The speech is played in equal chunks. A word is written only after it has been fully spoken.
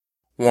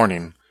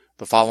Warning: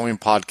 the following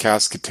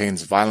podcast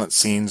contains violent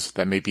scenes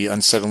that may be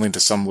unsettling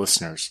to some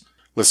listeners.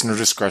 Listener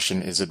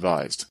discretion is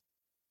advised.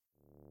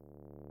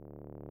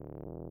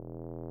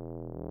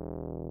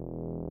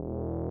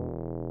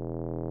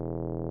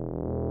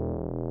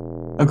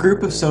 A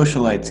group of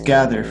socialites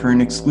gather for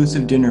an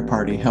exclusive dinner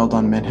party held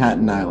on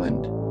Manhattan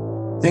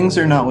Island. Things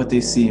are not what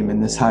they seem in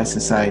this high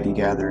society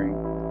gathering.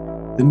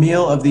 The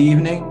meal of the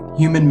evening,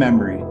 human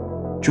memory.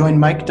 Join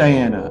Mike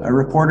Diana, a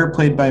reporter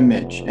played by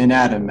Mitch, and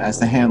Adam as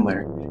the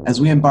handler,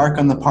 as we embark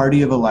on the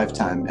party of a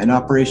lifetime in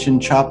Operation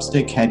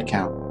Chopstick Head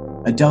Count,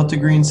 a Delta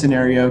Green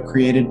scenario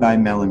created by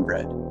Melon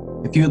Bread.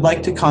 If you would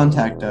like to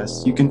contact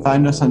us, you can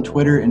find us on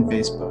Twitter and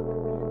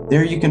Facebook.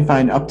 There you can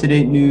find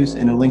up-to-date news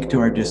and a link to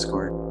our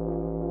Discord.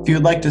 If you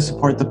would like to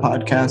support the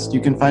podcast,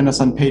 you can find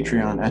us on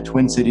Patreon at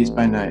Twin Cities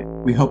by Night.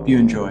 We hope you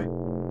enjoy.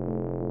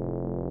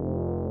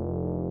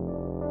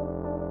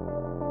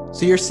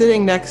 So you're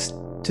sitting next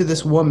to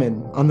this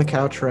woman on the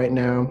couch right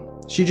now.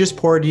 She just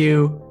poured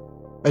you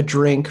a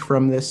drink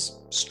from this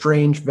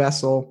strange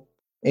vessel,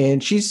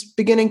 and she's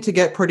beginning to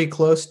get pretty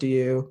close to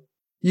you.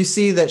 You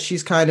see that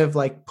she's kind of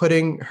like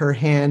putting her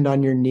hand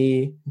on your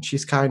knee, and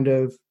she's kind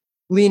of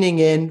leaning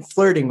in,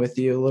 flirting with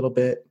you a little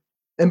bit.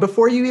 And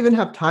before you even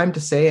have time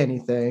to say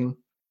anything,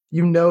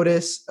 you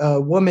notice a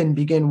woman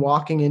begin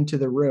walking into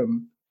the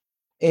room,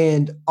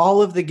 and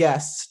all of the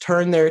guests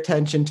turn their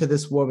attention to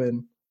this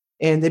woman,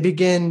 and they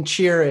begin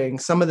cheering,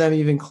 some of them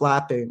even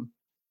clapping.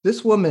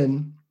 This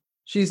woman,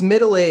 she's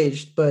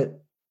middle-aged, but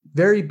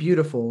very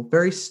beautiful,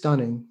 very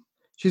stunning.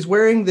 She's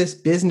wearing this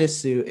business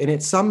suit, and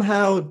it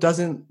somehow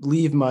doesn't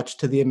leave much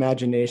to the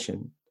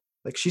imagination.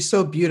 Like, she's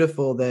so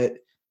beautiful that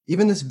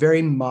even this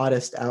very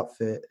modest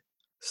outfit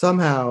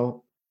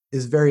somehow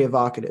is very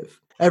evocative.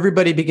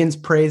 Everybody begins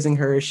praising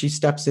her as she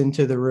steps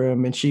into the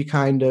room, and she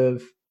kind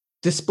of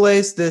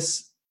displays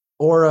this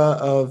aura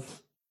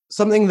of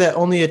something that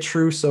only a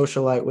true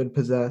socialite would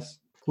possess.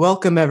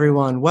 Welcome,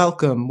 everyone.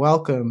 Welcome,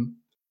 welcome.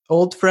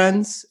 Old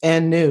friends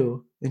and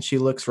new. And she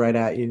looks right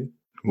at you.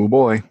 Oh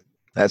boy,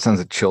 that sounds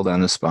a chill down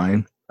the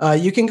spine.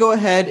 You can go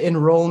ahead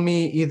and roll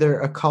me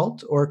either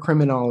occult or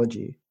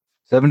criminology.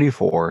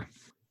 74.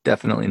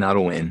 Definitely not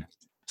a win.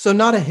 So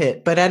not a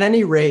hit, but at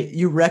any rate,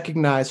 you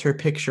recognize her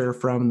picture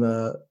from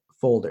the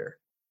folder.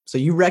 So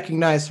you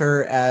recognize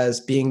her as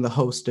being the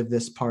host of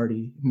this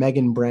party,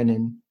 Megan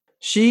Brennan.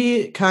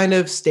 She kind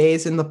of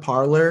stays in the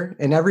parlor,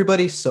 and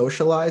everybody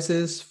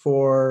socializes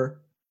for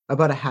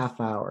about a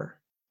half hour.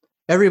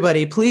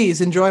 Everybody, please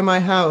enjoy my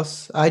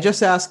house. I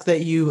just ask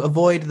that you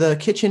avoid the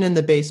kitchen and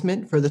the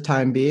basement for the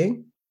time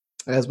being,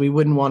 as we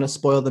wouldn't want to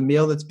spoil the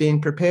meal that's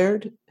being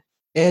prepared.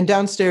 And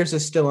downstairs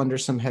is still under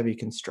some heavy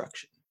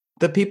construction.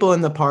 The people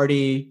in the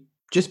party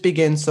just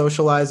begin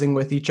socializing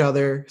with each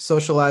other,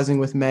 socializing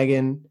with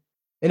Megan,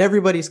 and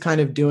everybody's kind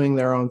of doing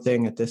their own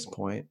thing at this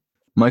point.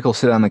 Michael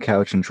sit on the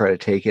couch and try to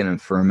take in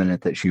for a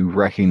minute that she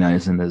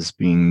recognizes him as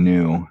being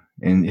new.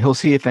 And he'll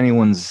see if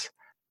anyone's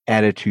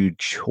attitude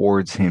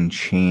towards him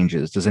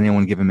changes. Does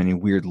anyone give him any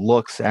weird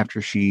looks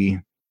after she,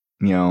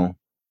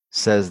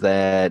 says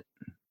that?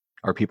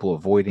 Are people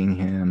avoiding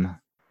him?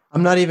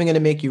 I'm not even going to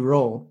make you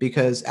roll,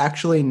 because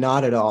actually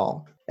not at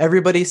all.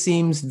 Everybody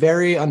seems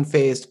very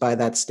unfazed by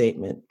that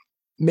statement.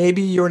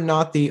 Maybe you're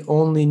not the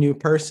only new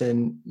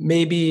person.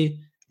 Maybe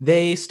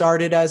they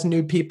started as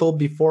new people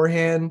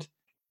beforehand,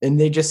 and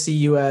they just see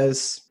you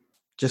as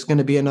just going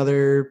to be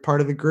another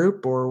part of the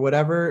group or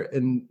whatever.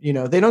 And,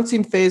 they don't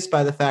seem fazed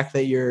by the fact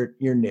that you're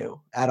new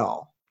at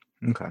all.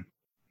 Okay.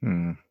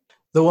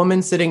 The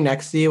woman sitting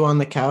next to you on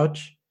the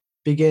couch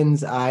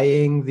begins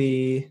eyeing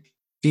the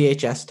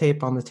VHS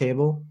tape on the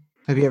table.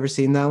 Have you ever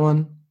seen that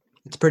one?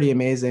 It's pretty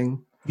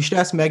amazing. You should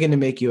ask Megan to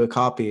make you a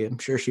copy. I'm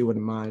sure she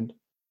wouldn't mind.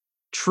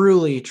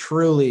 Truly,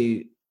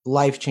 truly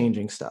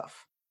life-changing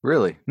stuff.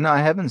 Really? No, I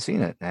haven't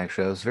seen it,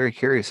 actually. I was very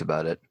curious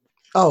about it.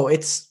 Oh,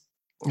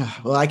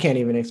 well, I can't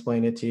even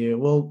explain it to you.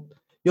 Well,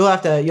 you'll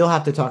have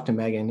to talk to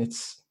Megan.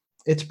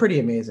 It's pretty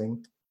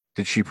amazing.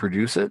 Did she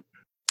produce it?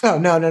 Oh,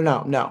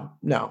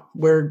 no.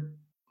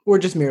 We're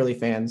just merely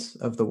fans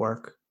of the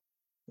work.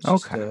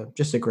 It's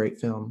just a great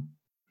film.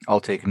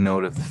 I'll take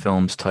note of the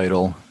film's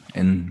title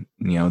and,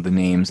 the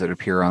names that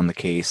appear on the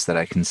case that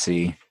I can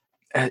see.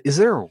 Is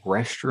there a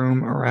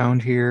restroom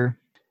around here?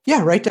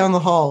 Yeah, right down the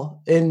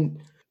hall.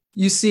 And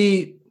you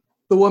see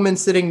the woman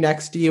sitting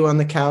next to you on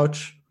the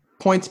couch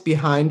points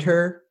behind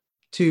her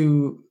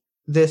to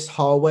this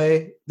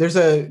hallway. There's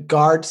a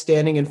guard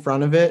standing in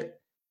front of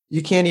it.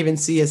 You can't even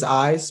see his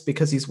eyes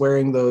because he's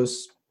wearing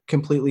those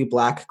completely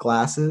black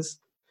glasses.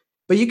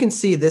 But you can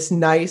see this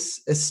nice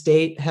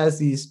estate has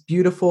these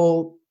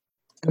beautiful,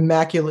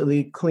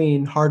 immaculately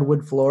clean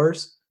hardwood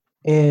floors.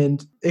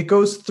 And it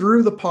goes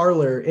through the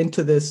parlor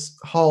into this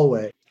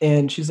hallway.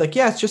 And she's like,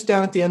 yeah, it's just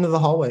down at the end of the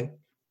hallway.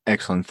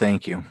 Excellent,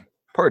 thank you.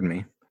 Pardon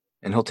me.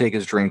 And he'll take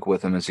his drink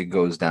with him as he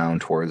goes down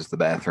towards the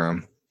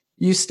bathroom.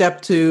 You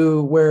step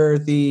to where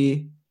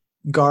the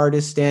guard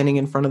is standing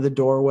in front of the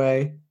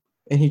doorway,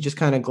 and he just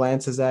kind of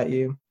glances at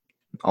you.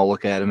 I'll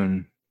look at him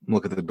and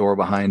look at the door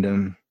behind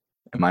him.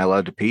 Am I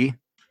allowed to pee?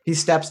 He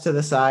steps to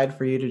the side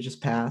for you to just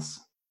pass.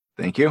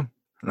 Thank you.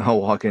 And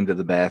I'll walk into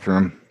the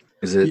bathroom.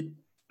 Is it You-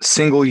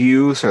 single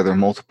use? Are there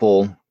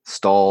multiple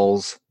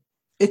stalls?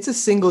 It's a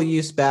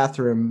single-use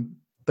bathroom,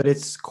 but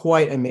it's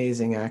quite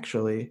amazing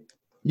actually.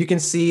 You can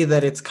see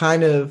that it's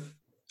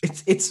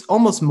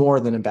almost more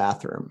than a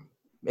bathroom.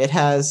 It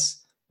has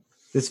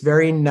this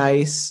very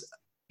nice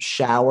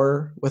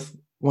shower with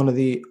one of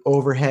the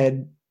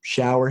overhead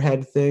shower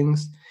head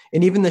things.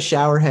 And even the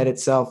shower head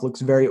itself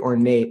looks very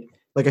ornate,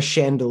 like a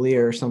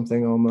chandelier or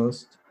something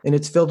almost. And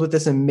it's filled with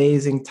this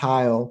amazing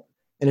tile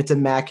and it's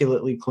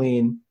immaculately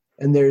clean.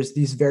 And there's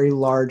these very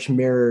large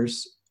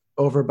mirrors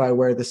over by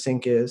where the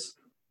sink is.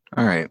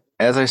 All right.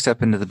 As I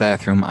step into the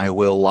bathroom, I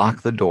will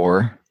lock the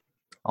door.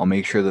 I'll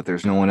make sure that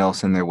there's no one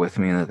else in there with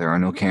me and that there are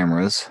no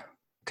cameras.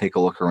 Take a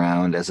look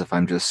around as if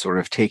I'm just sort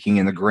of taking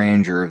in the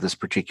grandeur of this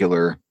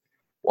particular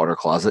water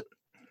closet.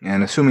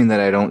 And assuming that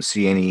I don't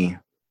see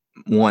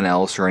anyone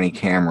else or any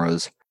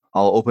cameras,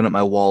 I'll open up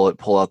my wallet,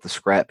 pull out the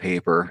scrap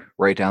paper,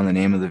 write down the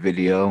name of the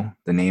video,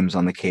 the names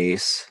on the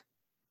case,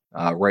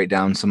 write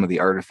down some of the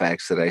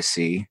artifacts that I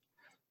see,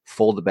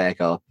 fold it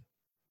back up,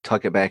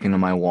 tuck it back into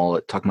my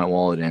wallet, tuck my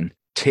wallet in,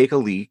 take a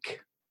leak,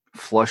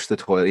 flush the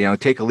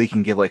toilet, take a leak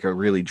and give like a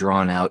really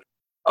drawn out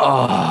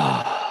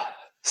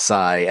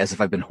sigh as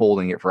if I've been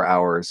holding it for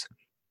hours.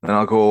 Then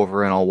I'll go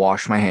over and I'll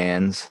wash my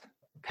hands,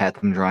 pat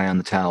them dry on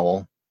the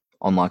towel,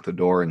 unlock the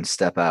door and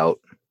step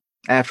out.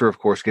 After, of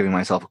course, giving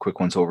myself a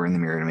quick once over in the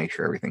mirror to make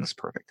sure everything's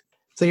perfect.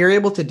 So you're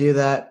able to do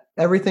that.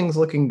 Everything's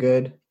looking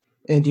good.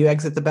 And do you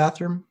exit the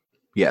bathroom?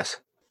 Yes.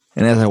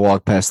 And as I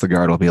walk past the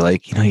guard, I'll be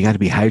like, you got to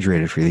be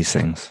hydrated for these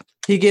things.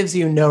 He gives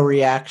you no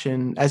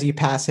reaction as you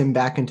pass him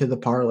back into the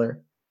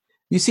parlor.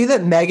 You see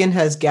that Megan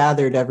has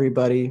gathered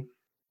everybody.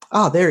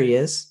 Ah, there he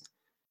is.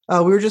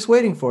 We were just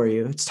waiting for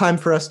you. It's time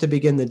for us to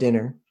begin the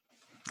dinner.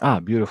 Ah,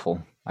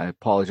 beautiful. I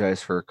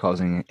apologize for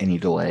causing any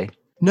delay.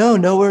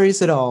 No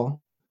worries at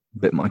all. A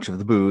bit much of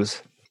the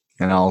booze,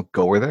 and I'll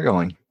go where they're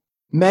going.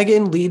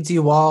 Megan leads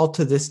you all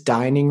to this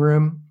dining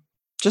room,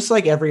 just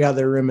like every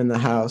other room in the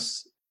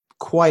house.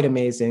 Quite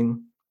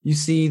amazing. You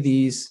see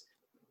these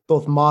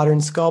both modern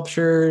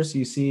sculptures,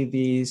 you see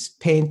these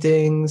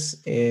paintings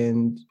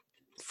and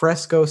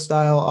fresco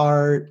style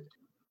art,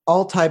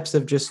 all types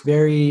of just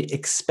very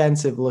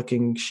expensive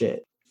looking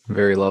shit.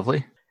 Very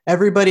lovely.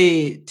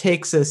 Everybody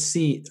takes a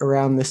seat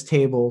around this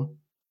table,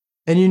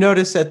 and you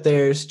notice that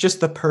there's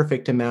just the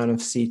perfect amount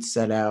of seats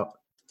set out.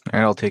 All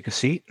right, I'll take a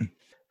seat.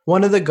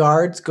 One of the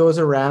guards goes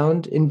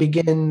around and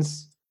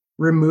begins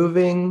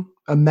removing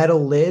a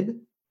metal lid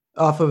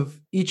off of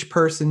each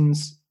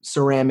person's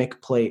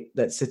ceramic plate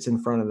that sits in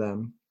front of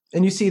them.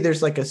 And you see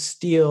there's like a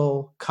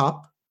steel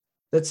cup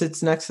that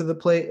sits next to the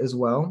plate as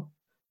well.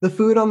 The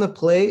food on the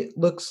plate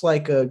looks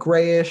like a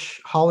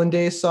grayish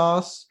hollandaise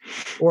sauce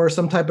or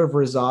some type of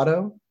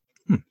risotto.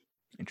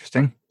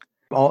 Interesting.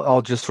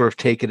 I'll just sort of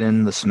take it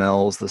in, the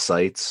smells, the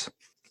sights,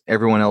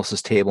 everyone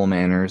else's table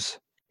manners.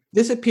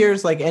 This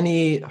appears like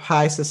any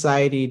high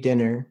society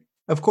dinner.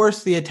 Of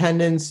course, the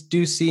attendants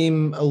do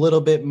seem a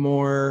little bit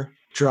more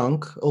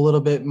drunk, a little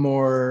bit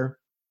more,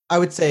 I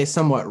would say,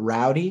 somewhat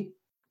rowdy.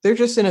 They're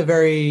just in a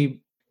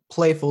very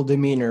playful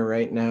demeanor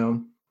right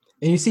now.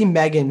 And you see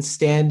Megan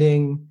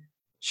standing.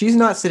 She's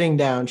not sitting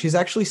down. She's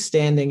actually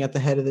standing at the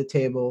head of the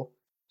table.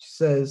 She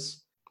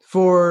says,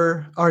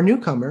 "For our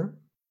newcomer,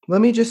 let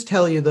me just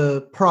tell you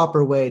the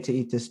proper way to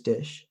eat this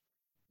dish.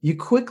 You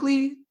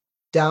quickly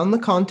down the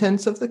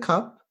contents of the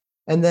cup,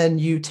 and then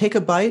you take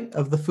a bite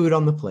of the food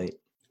on the plate.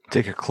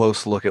 Take a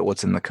close look at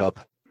what's in the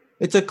cup.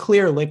 It's a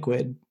clear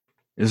liquid.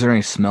 Is there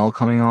any smell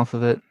coming off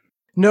of it?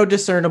 No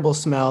discernible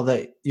smell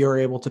that you're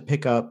able to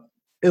pick up.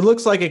 It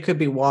looks like it could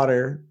be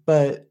water,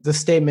 but the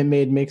statement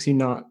made makes you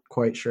not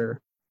quite sure."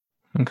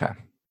 Okay.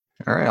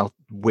 All right, I'll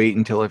wait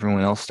until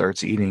everyone else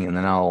starts eating, and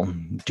then I'll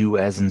do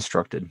as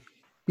instructed.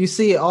 You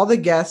see all the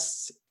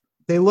guests,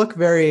 they look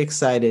very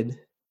excited.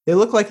 They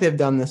look like they've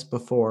done this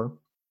before.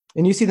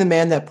 And you see the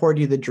man that poured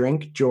you the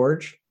drink,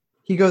 George.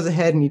 He goes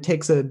ahead and he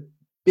takes a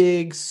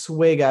big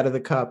swig out of the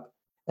cup,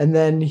 and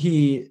then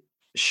he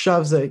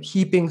shoves a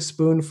heaping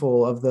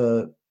spoonful of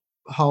the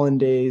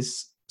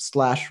hollandaise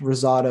 /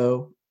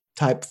 risotto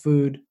type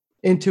food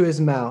into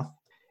his mouth.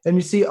 And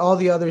you see all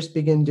the others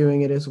begin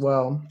doing it as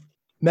well.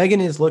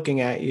 Megan is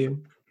looking at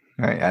you.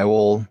 All right, I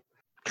will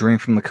drink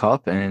from the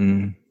cup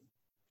and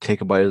take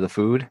a bite of the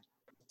food.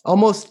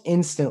 Almost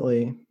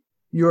instantly,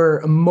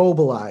 you're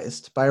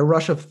immobilized by a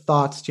rush of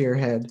thoughts to your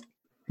head.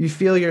 You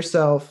feel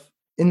yourself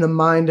in the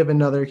mind of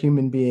another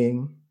human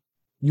being,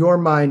 your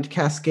mind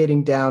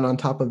cascading down on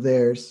top of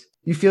theirs.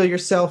 You feel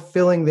yourself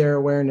filling their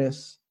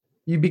awareness.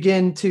 You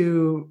begin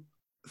to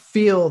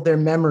feel their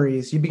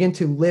memories. You begin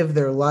to live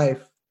their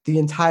life, the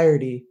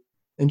entirety,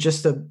 in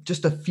just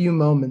a few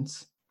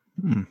moments.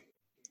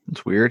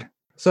 That's weird.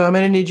 So I'm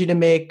going to need you to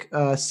make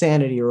a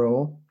sanity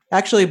roll.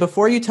 Actually,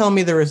 before you tell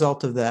me the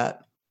result of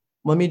that,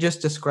 let me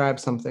just describe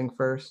something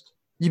first.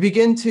 You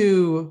begin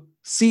to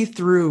see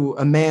through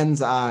a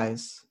man's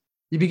eyes.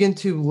 You begin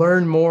to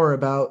learn more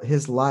about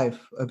his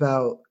life,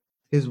 about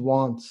his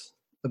wants,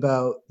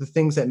 about the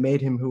things that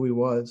made him who he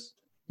was.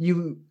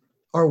 You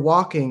are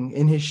walking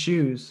in his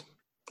shoes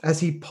as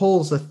he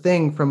pulls a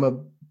thing from a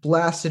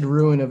blasted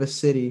ruin of a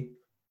city.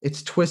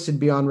 It's twisted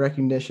beyond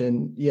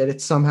recognition, yet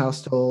it's somehow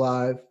still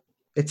alive.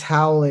 It's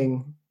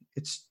howling.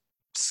 Its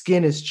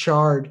skin is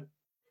charred.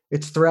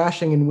 It's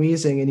thrashing and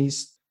wheezing, and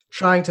he's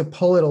trying to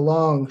pull it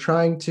along,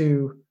 trying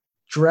to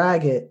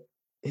drag it.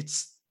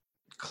 It's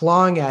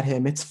clawing at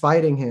him. It's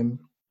fighting him.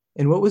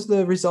 And what was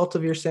the result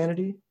of your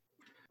sanity?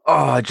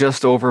 Oh,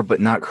 just over, but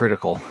not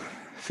critical.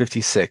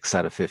 56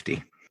 out of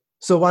 50.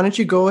 So why don't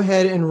you go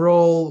ahead and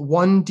roll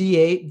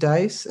 1d8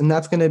 dice, and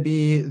that's going to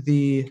be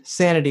the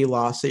sanity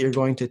loss that you're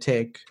going to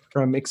take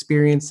from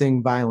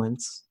experiencing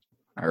violence.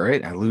 All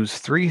right, I lose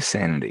 3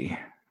 sanity.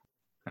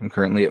 I'm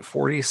currently at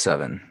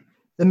 47.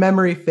 The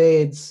memory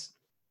fades,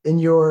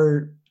 and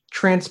you're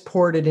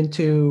transported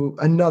into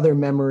another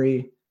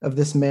memory of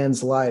this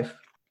man's life.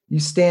 You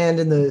stand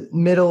in the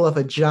middle of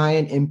a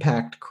giant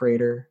impact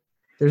crater.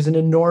 There's an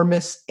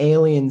enormous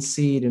alien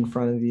seed in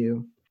front of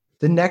you.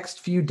 The next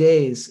few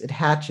days, it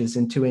hatches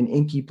into an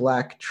inky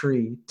black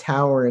tree,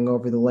 towering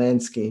over the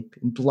landscape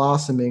and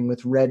blossoming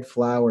with red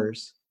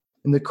flowers.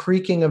 In the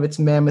creaking of its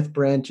mammoth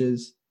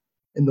branches,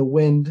 in the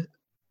wind,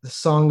 the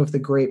song of the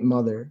great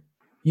mother.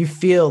 You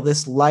feel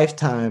this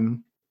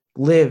lifetime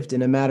lived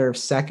in a matter of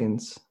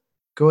seconds.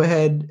 Go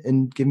ahead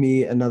and give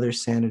me another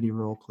sanity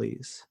roll,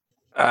 please.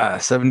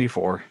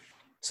 74.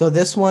 So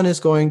this one is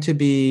going to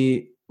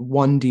be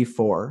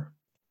 1d4.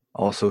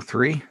 Also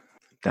 3,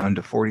 down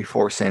to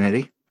 44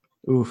 sanity.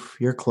 Oof,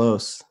 you're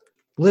close.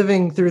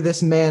 Living through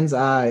this man's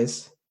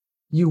eyes,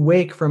 you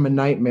wake from a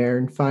nightmare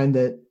and find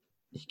that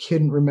you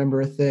couldn't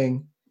remember a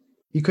thing.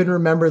 You couldn't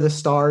remember the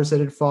stars that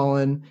had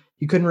fallen.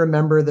 You couldn't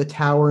remember the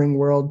towering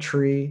world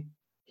tree.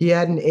 He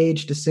hadn't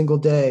aged a single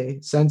day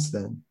since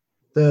then.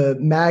 The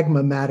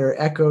magma matter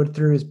echoed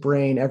through his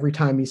brain every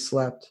time he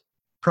slept,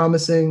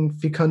 promising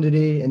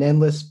fecundity and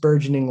endless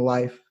burgeoning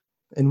life.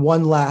 And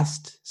one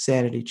last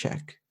sanity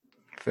check.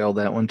 Failed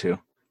that one too.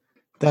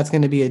 That's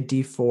going to be a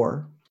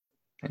D4.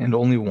 And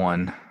only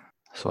 1.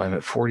 So I'm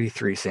at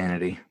 43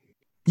 sanity.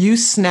 You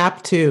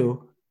snap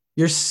to.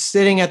 You're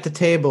sitting at the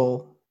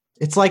table.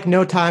 It's like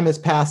no time has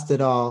passed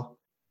at all.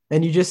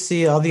 And you just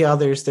see all the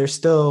others. They're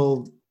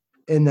still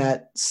in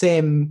that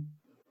same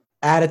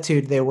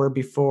attitude they were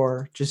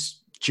before,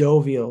 just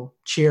jovial,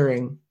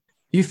 cheering.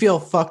 You feel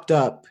fucked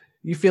up.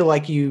 You feel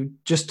like you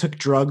just took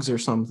drugs or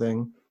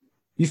something.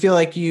 You feel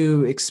like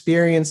you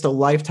experienced a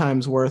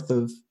lifetime's worth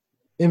of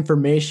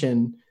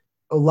information,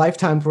 a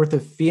lifetime's worth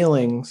of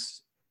feelings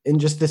in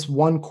just this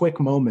one quick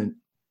moment.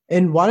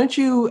 And why don't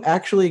you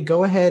actually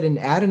go ahead and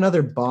add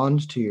another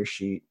bond to your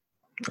sheet?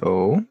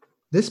 Oh?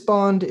 This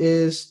bond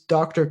is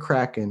Dr.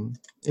 Kraken.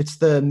 It's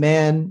the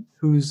man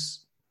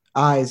whose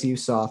eyes you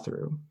saw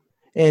through.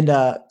 And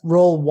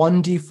roll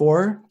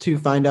 1d4 to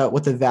find out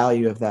what the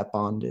value of that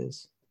bond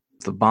is.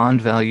 The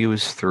bond value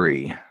is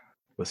 3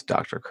 with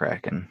Dr.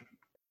 Kraken.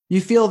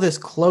 You feel this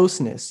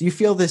closeness. You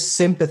feel this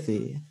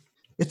sympathy.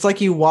 It's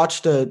like you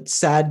watched a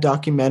sad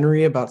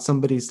documentary about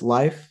somebody's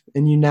life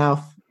and you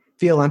now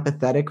feel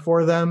empathetic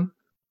for them,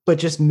 but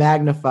just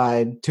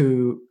magnified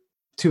to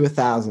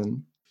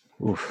 1,000.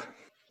 Oof.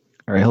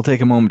 All right, he'll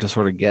take a moment to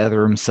sort of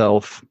gather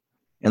himself,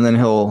 and then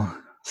he'll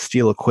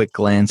steal a quick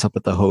glance up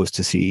at the host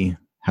to see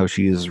how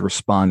she is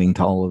responding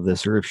to all of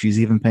this, or if she's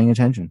even paying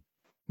attention.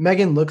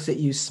 Megan looks at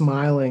you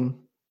smiling.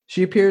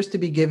 She appears to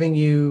be giving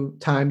you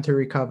time to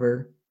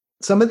recover.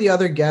 Some of the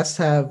other guests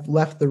have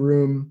left the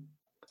room,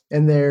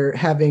 and they're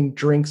having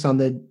drinks on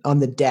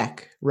the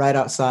deck right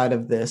outside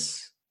of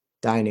this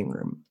dining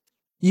room.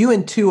 You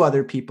and 2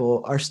 other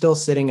people are still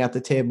sitting at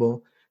the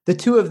table. The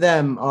 2 of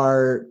them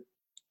are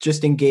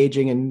just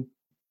engaging in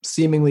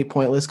seemingly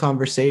pointless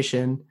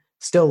conversation,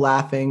 still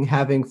laughing,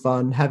 having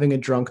fun, having a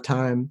drunk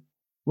time,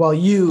 while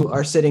you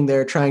are sitting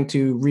there trying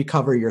to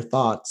recover your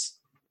thoughts,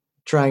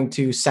 trying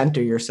to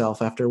center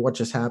yourself after what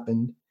just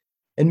happened.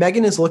 And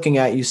Megan is looking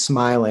at you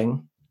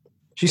smiling.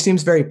 She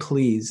seems very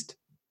pleased.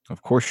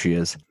 Of course she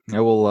is.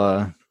 I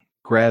will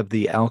grab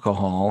the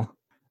alcohol,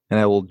 and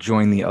I will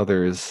join the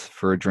others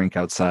for a drink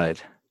outside.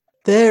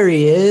 There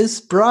he is,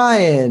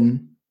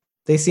 Brian.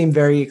 They seem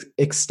very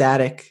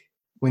ecstatic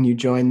when you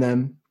join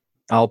them.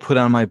 I'll put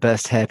on my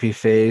best happy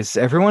face.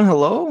 Everyone,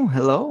 hello?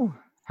 Hello?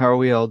 How are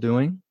we all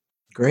doing?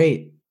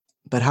 Great.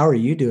 But how are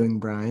you doing,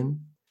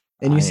 Brian?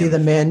 And you see the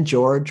man,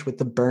 George, with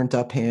the burnt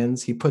up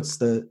hands. He puts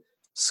the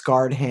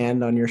scarred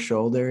hand on your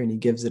shoulder and he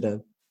gives it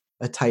a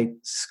tight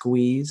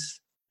squeeze.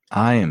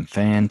 I am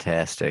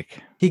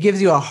fantastic. He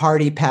gives you a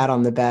hearty pat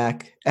on the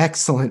back.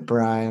 Excellent,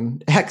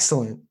 Brian.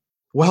 Excellent.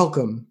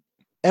 Welcome.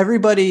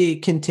 Everybody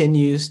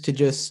continues to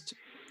just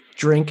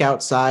drink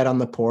outside on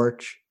the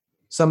porch.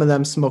 Some of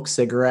them smoke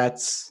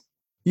cigarettes.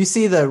 You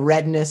see the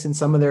redness in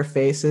some of their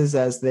faces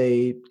as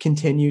they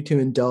continue to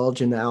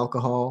indulge in the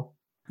alcohol.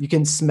 You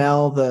can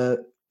smell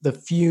the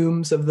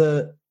fumes of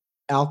the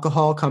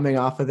alcohol coming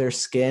off of their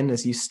skin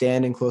as you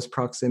stand in close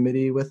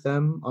proximity with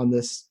them on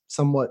this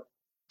somewhat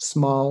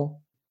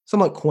small,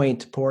 somewhat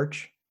quaint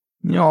porch.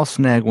 You know, I'll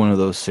snag one of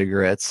those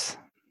cigarettes.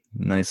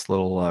 Nice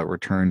little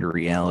return to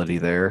reality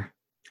there.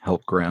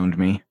 Help ground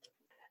me.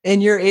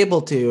 And you're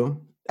able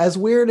to. As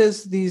weird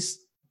as these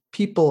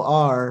people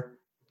are,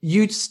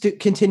 you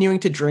continuing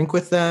to drink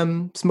with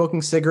them,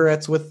 smoking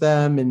cigarettes with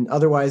them, and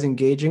otherwise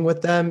engaging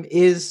with them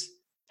is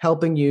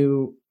helping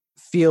you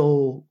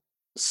feel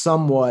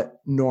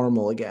somewhat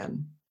normal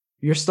again.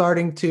 You're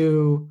starting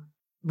to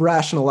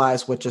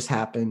rationalize what just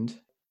happened.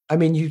 I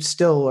mean, you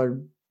still are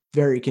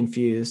very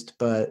confused,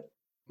 but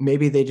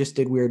maybe they just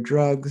did weird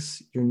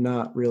drugs. You're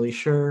not really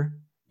sure.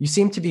 You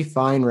seem to be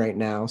fine right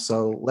now,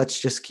 so let's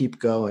just keep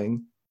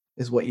going,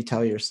 is what you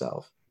tell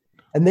yourself.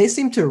 And they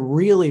seem to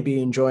really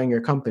be enjoying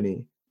your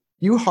company.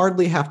 You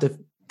hardly have to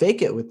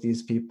fake it with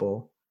these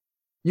people.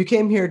 You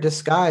came here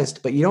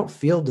disguised, but you don't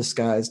feel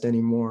disguised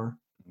anymore.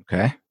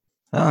 Okay.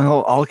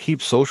 I'll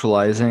keep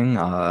socializing,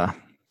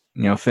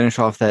 finish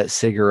off that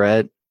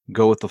cigarette,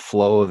 go with the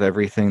flow of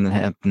everything that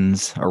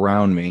happens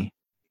around me,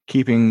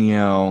 keeping,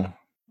 a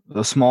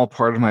small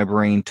part of my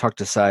brain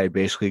tucked aside,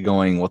 basically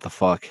going, what the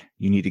fuck?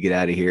 You need to get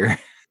out of here.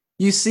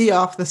 You see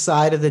off the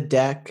side of the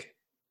deck,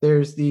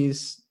 there's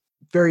these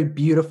very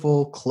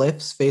beautiful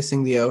cliffs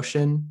facing the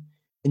ocean,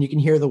 and you can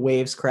hear the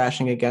waves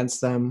crashing against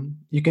them.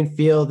 You can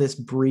feel this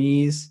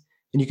breeze,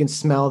 and you can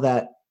smell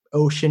that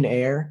ocean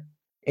air,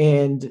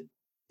 and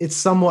it's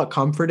somewhat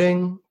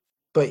comforting,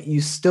 but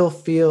you still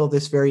feel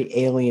this very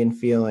alien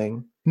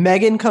feeling.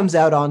 Megan comes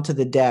out onto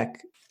the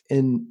deck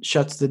and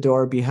shuts the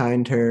door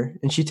behind her,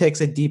 and she takes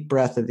a deep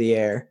breath of the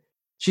air.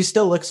 She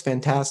still looks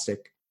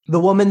fantastic. The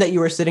woman that you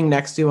were sitting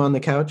next to on the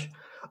couch,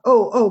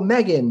 oh,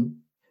 Megan,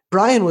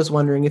 Brian was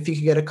wondering if you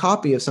could get a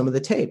copy of some of the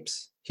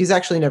tapes. He's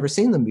actually never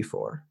seen them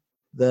before.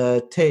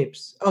 The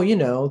tapes. Oh,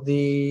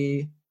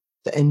 the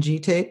NG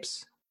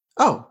tapes.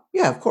 Oh,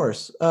 yeah, of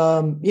course.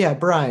 Yeah,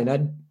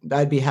 Brian,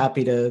 I'd be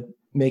happy to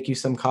make you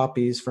some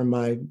copies from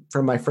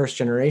my first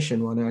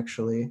generation one,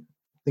 actually.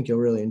 I think you'll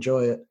really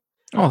enjoy it.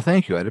 Oh,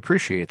 thank you. I'd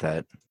appreciate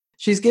that.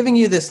 She's giving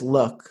you this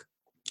look,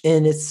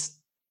 and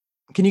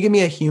can you give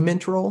me a human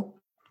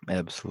roll?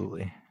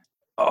 Absolutely.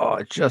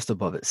 Oh, just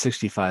above it.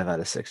 65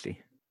 out of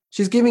 60.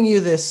 She's giving you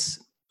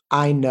this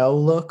I know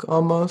look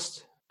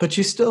almost, but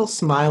she's still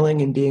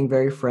smiling and being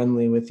very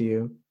friendly with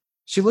you.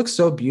 She looks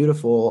so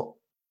beautiful.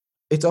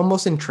 It's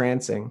almost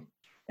entrancing.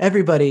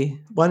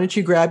 Everybody, why don't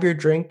you grab your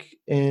drink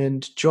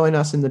and join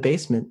us in the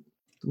basement?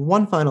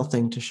 One final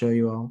thing to show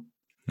you all.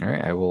 All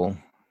right, I will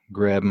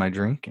grab my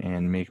drink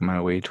and make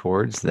my way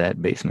towards that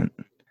basement.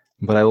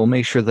 But I will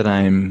make sure that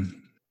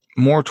I'm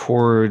more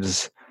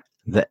towards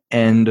the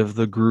end of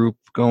the group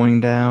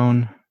going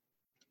down.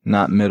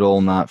 Not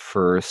middle, not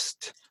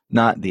first,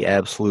 not the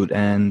absolute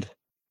end,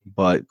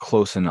 but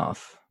close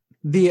enough.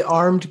 The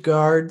armed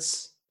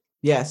guards,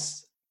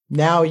 yes.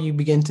 Now you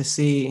begin to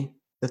see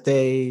that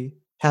they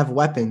have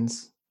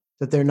weapons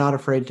that they're not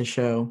afraid to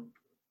show.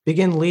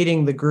 Begin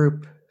leading the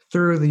group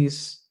through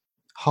these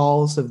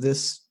halls of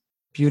this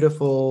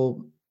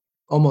beautiful,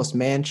 almost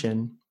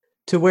mansion,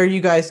 to where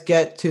you guys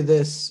get to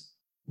this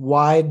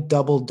wide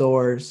double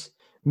doors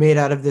made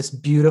out of this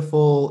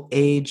beautiful,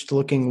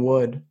 aged-looking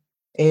wood.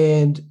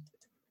 And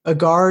a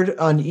guard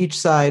on each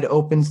side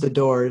opens the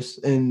doors,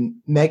 and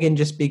Megan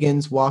just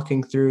begins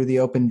walking through the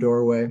open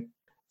doorway.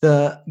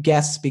 The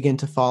guests begin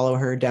to follow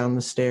her down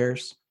the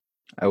stairs.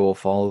 I will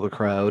follow the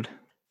crowd.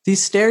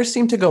 These stairs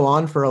seem to go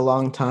on for a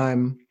long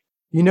time.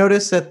 You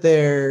notice that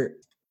they're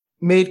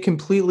made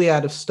completely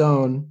out of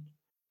stone,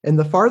 and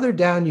the farther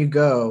down you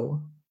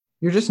go,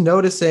 you're just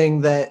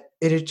noticing that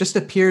it just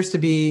appears to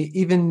be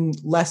even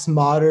less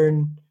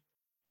modern,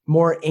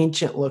 more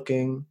ancient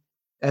looking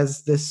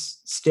as this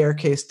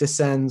staircase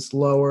descends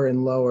lower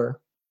and lower.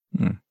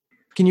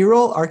 Can you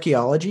roll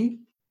archaeology?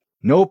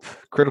 Nope.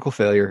 Critical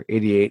failure.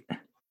 88.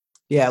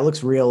 Yeah, it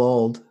looks real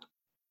old.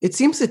 It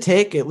seems to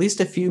take at least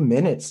a few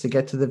minutes to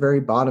get to the very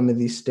bottom of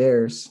these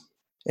stairs.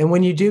 And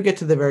when you do get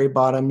to the very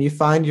bottom, you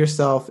find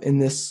yourself in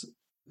this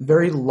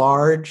very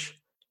large,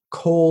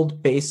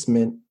 cold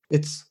basement.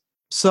 It's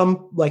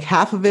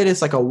half of it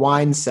is like a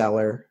wine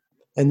cellar.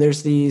 And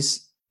there's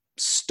these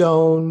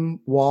stone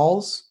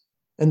walls,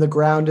 and the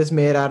ground is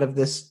made out of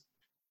this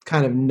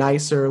kind of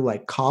nicer,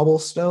 like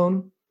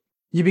cobblestone.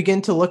 You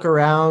begin to look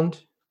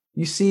around.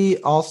 You see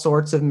all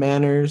sorts of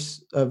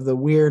manners of the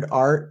weird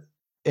art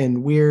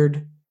and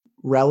weird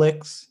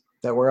relics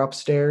that were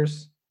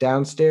upstairs,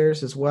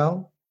 downstairs as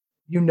well.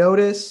 You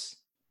notice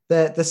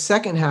that the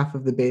second half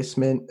of the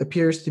basement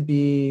appears to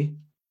be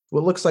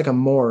what looks like a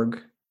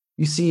morgue.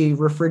 You see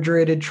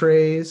refrigerated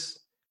trays.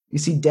 You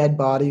see dead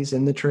bodies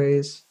in the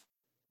trays.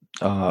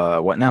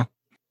 What now?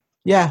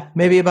 Yeah,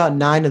 maybe about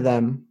 9 of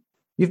them.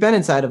 You've been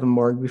inside of a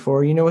morgue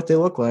before. You know what they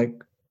look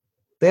like.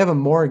 They have a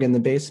morgue in the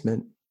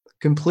basement,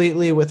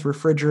 completely with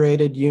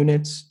refrigerated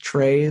units,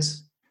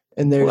 trays,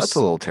 and That's a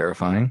little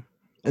terrifying.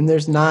 And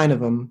there's 9 of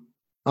them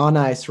on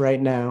ice right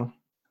now.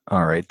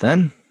 All right,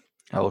 then.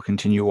 I will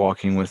continue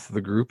walking with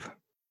the group.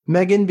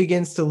 Megan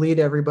begins to lead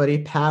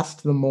everybody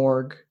past the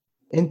morgue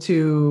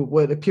into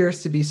what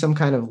appears to be some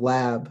kind of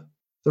lab.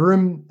 The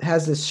room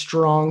has this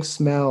strong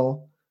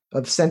smell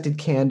of scented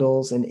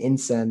candles and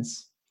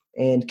incense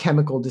and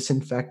chemical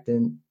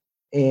disinfectant.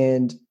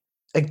 And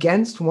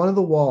against one of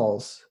the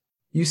walls,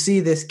 You see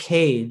this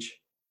cage.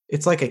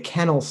 It's like a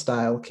kennel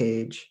style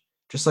cage,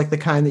 just like the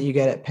kind that you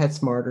get at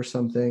PetSmart or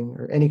something,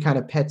 or any kind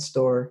of pet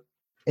store.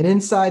 And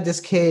inside this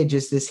cage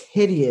is this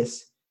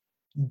hideous,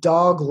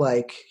 dog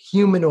like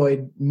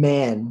humanoid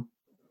man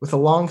with a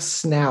long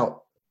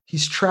snout.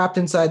 He's trapped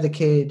inside the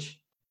cage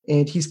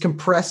and he's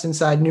compressed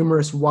inside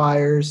numerous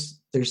wires.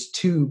 There's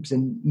tubes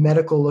and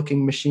medical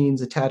looking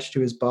machines attached to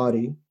his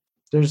body.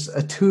 There's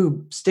a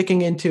tube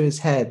sticking into his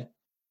head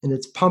and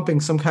it's pumping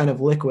some kind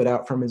of liquid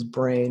out from his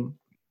brain.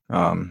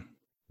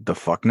 The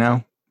fuck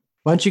now?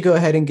 Why don't you go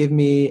ahead and give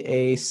me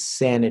a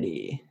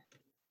sanity?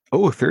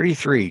 Oh,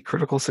 33.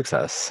 Critical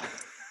success.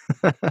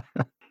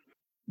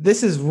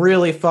 This is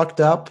really fucked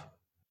up,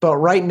 but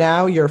right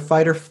now your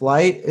fight or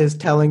flight is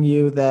telling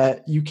you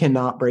that you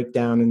cannot break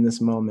down in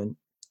this moment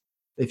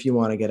if you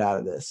want to get out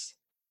of this.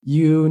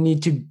 You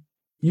need to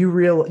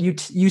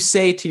you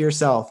say to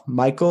yourself,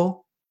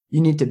 Michael,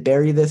 you need to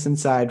bury this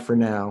inside for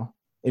now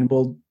and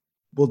we'll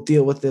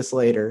deal with this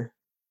later.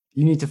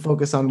 You need to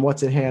focus on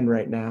what's at hand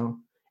right now.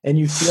 And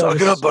you feel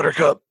Suck it up,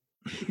 Buttercup.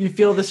 You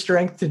feel the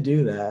strength to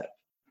do that.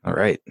 All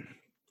right.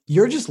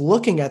 You're just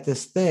looking at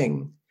this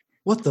thing.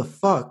 What the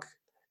fuck?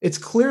 It's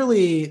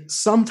clearly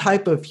some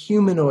type of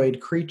humanoid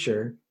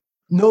creature.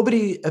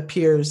 Nobody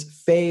appears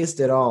fazed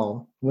at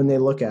all when they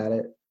look at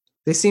it.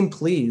 They seem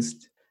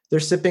pleased. They're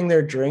sipping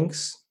their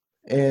drinks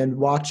and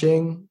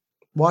watching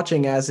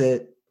as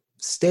it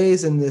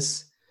stays in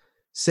this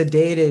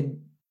sedated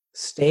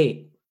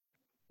state.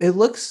 It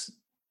looks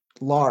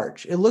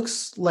large. It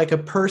looks like a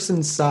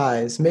person's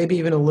size, maybe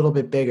even a little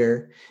bit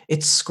bigger.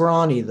 It's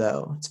scrawny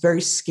though. It's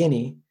very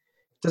skinny.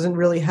 Doesn't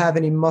really have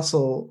any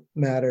muscle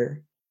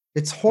matter.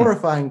 It's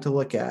horrifying to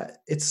look at.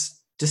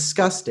 It's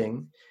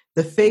disgusting.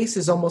 The face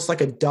is almost like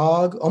a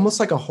dog, almost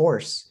like a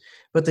horse,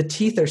 but the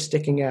teeth are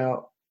sticking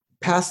out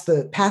past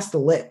the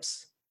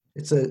lips.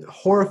 It's a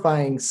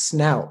horrifying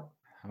snout.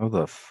 How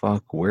the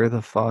fuck? Where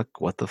the fuck?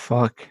 What the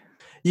fuck?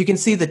 You can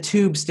see the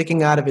tube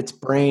sticking out of its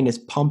brain is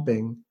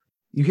pumping.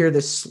 You hear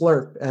this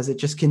slurp as it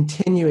just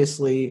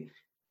continuously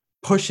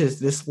pushes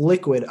this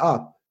liquid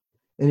up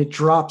and it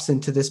drops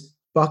into this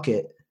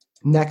bucket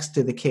next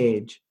to the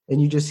cage. And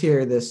you just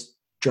hear this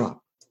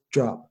drop,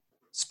 drop,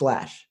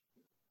 splash,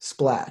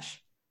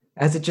 splash,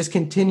 as it just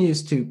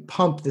continues to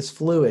pump this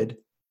fluid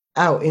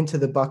out into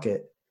the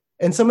bucket.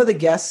 And some of the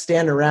guests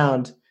stand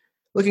around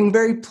looking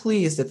very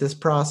pleased at this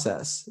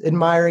process,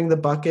 admiring the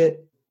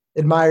bucket,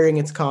 admiring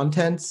its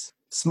contents,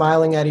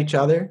 smiling at each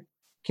other,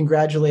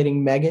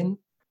 congratulating Megan.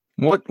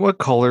 What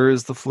color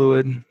is the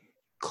fluid?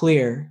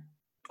 Clear.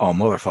 Oh,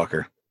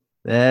 motherfucker.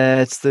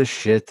 That's the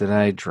shit that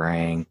I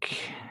drank.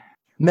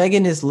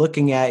 Megan is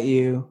looking at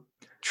you,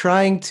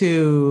 trying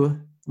to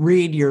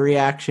read your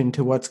reaction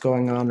to what's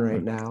going on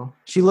right now.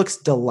 She looks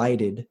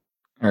delighted.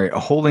 All right,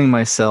 holding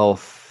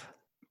myself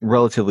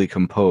relatively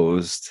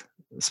composed,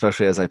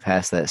 especially as I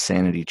pass that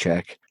sanity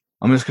check,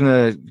 I'm just going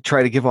to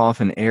try to give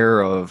off an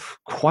air of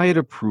quiet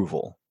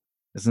approval.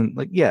 Isn't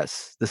like,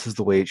 yes, this is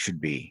the way it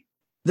should be.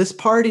 This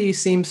party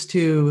seems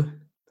to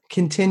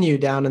continue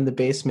down in the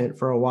basement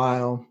for a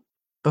while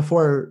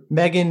before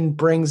Megan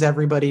brings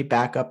everybody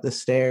back up the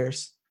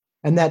stairs.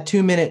 And that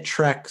 2-minute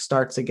trek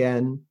starts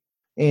again.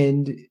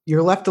 And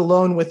you're left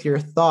alone with your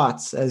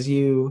thoughts as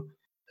you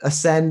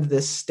ascend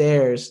the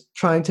stairs,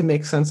 trying to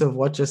make sense of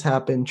what just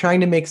happened, trying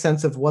to make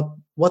sense of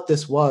what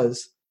this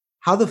was.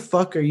 How the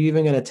fuck are you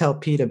even going to tell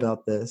Pete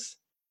about this?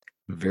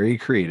 Very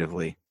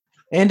creatively.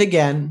 And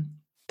again,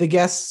 the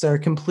guests are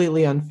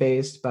completely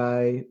unfazed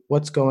by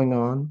what's going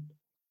on,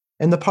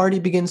 and the party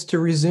begins to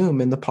resume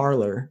in the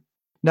parlor.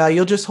 Now,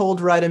 you'll just hold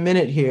right a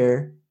minute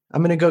here.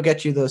 I'm going to go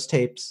get you those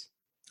tapes.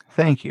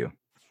 Thank you.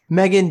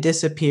 Megan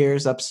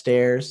disappears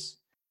upstairs,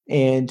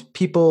 and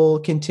people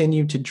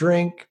continue to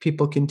drink.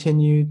 People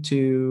continue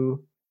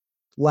to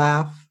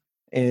laugh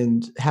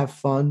and have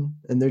fun,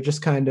 and they're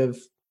just kind of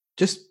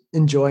just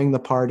enjoying the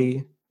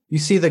party. You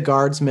see the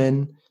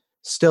guardsmen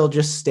still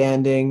just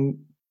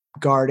standing,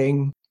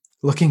 guarding,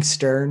 looking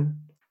stern.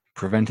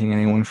 Preventing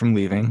anyone from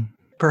leaving.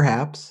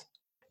 Perhaps.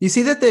 You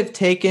see that they've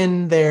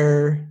taken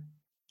their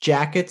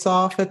jackets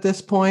off at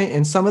this point,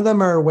 and some of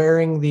them are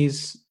wearing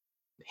these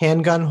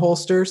handgun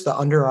holsters, the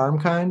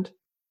underarm kind.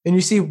 And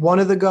you see one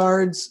of the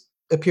guards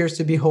appears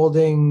to be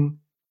holding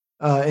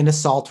an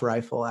assault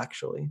rifle,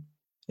 actually.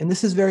 And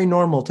this is very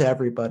normal to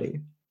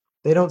everybody.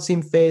 They don't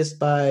seem fazed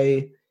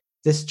by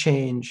this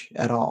change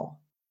at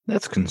all.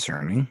 That's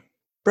concerning.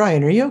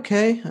 Brian, are you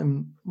okay?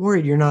 I'm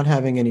worried you're not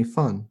having any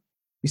fun.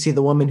 You see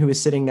the woman who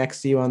is sitting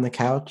next to you on the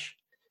couch.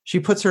 She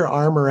puts her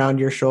arm around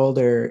your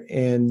shoulder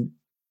and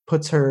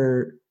puts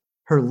her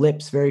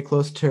lips very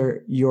close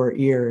to your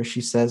ear as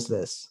she says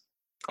this.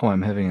 Oh,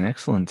 I'm having an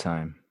excellent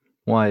time.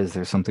 Why? Is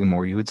there something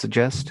more you would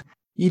suggest?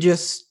 You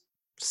just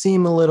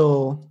seem a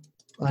little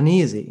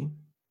uneasy.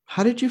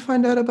 How did you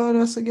find out about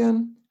us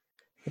again?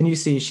 And you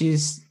see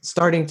she's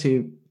starting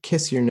to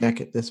kiss your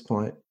neck at this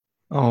point.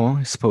 Oh,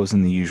 I suppose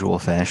in the usual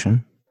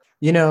fashion.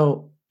 You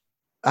know,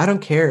 I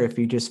don't care if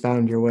you just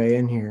found your way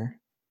in here.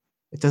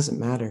 It doesn't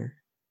matter.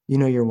 You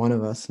know you're one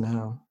of us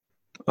now.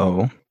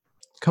 Oh?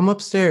 Come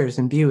upstairs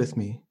and be with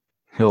me.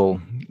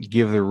 He'll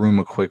give the room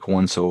a quick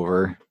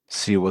once-over,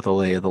 see what the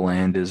lay of the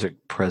land is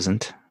at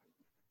present.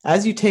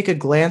 As you take a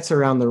glance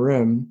around the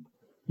room,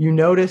 you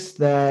notice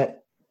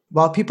that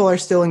while people are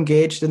still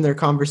engaged in their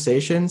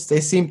conversations,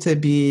 they seem to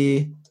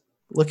be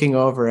looking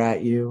over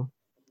at you.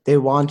 They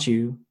want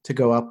you to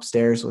go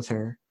upstairs with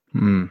her.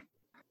 All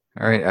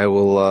right,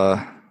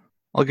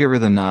 I'll give her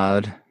the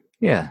nod.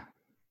 Yeah,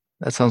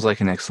 that sounds like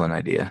an excellent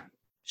idea.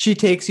 She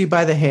takes you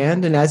by the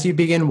hand, and as you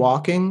begin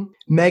walking,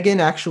 Megan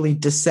actually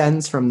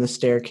descends from the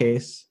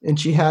staircase, and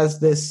she has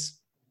this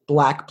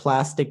black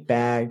plastic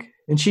bag,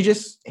 and she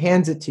just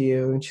hands it to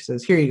you, and she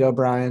says, "Here you go,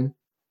 Brian.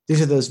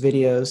 These are those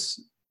videos.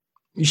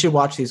 You should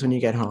watch these when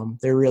you get home.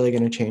 They're really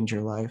going to change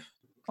your life."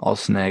 I'll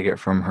snag it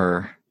from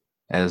her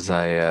as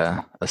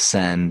I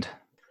ascend.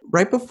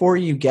 Right before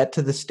you get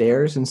to the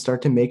stairs and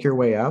start to make your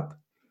way up,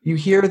 you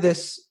hear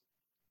this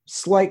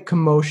slight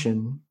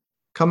commotion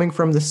coming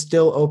from the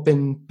still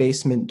open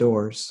basement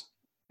doors.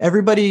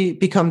 Everybody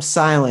becomes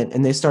silent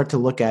and they start to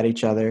look at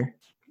each other.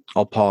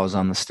 I'll pause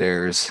on the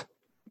stairs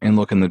and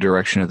look in the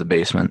direction of the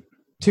basement.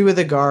 Two of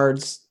the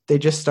guards, they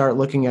just start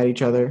looking at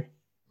each other.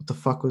 What the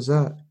fuck was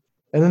that?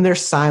 And then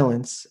there's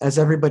silence as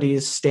everybody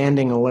is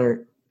standing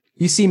alert.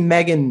 You see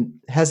Megan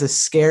has a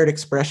scared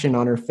expression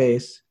on her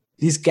face.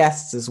 These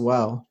guests as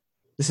well.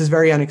 This is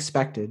very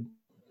unexpected.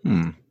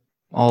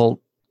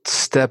 I'll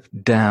step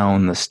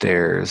down the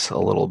stairs a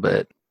little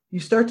bit. You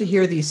start to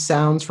hear these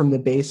sounds from the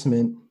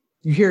basement.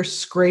 You hear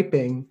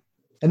scraping,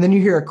 and then you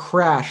hear a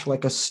crash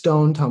like a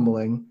stone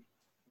tumbling.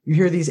 You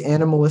hear these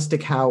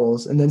animalistic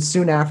howls, and then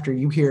soon after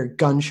you hear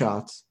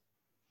gunshots.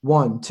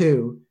 1,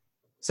 2.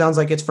 Sounds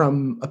like it's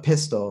from a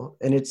pistol,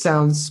 and it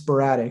sounds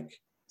sporadic.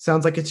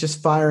 Sounds like it's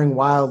just firing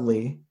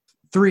wildly.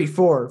 3,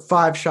 4,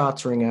 5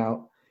 shots ring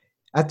out.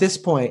 At this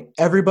point,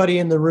 everybody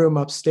in the room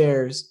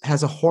upstairs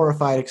has a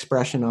horrified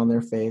expression on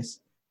their face,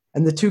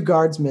 and the two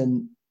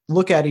guardsmen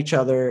look at each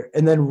other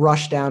and then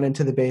rush down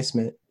into the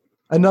basement.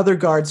 Another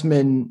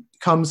guardsman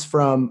comes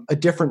from a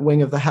different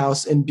wing of the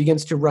house and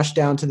begins to rush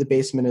down to the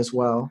basement as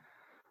well.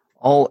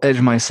 I'll edge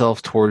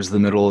myself towards the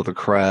middle of the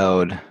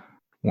crowd,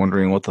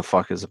 wondering what the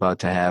fuck is about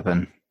to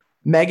happen.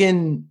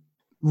 Megan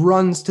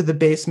runs to the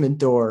basement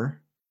door,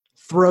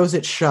 throws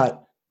it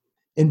shut,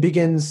 and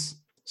begins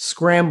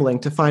scrambling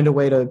to find a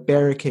way to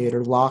barricade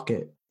or lock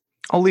it.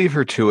 I'll leave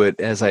her to it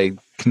as I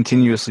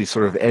continuously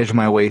sort of edge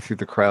my way through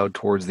the crowd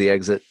towards the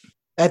exit.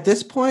 At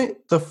this point,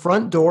 the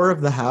front door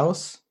of the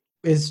house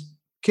is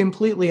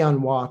completely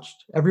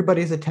unwatched.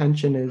 Everybody's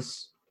attention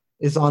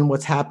is on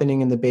what's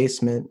happening in the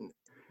basement.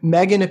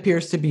 Megan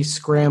appears to be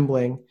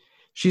scrambling.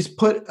 She's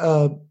put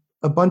a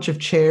bunch of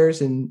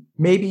chairs and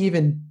maybe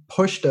even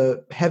pushed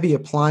a heavy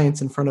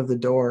appliance in front of the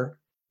door.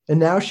 And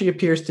now she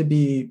appears to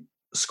be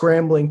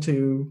scrambling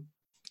to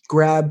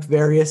grab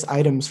various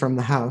items from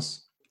the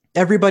house.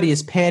 Everybody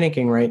is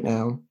panicking right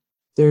now.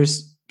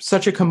 There's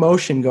such a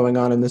commotion going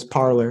on in this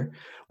parlor.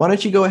 Why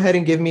don't you go ahead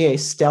and give me a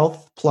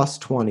stealth plus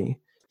 20?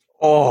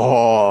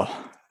 Oh,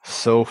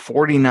 so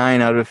 49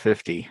 out of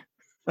 50.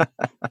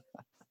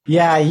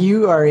 Yeah,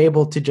 you are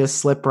able to just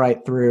slip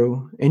right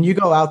through, and you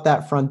go out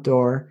that front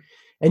door,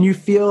 and you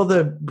feel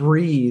the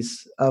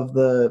breeze of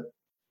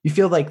you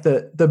feel like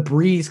the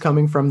breeze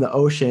coming from the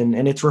ocean,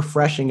 and it's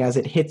refreshing as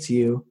it hits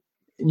you,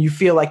 and you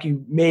feel like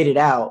you made it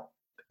out.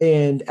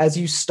 And as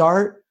you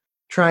start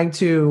trying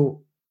to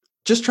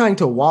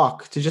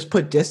walk, to just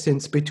put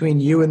distance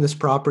between you and this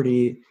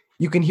property,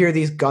 you can hear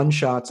these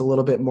gunshots a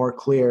little bit more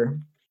clear.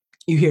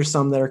 You hear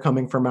some that are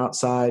coming from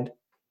outside.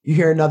 You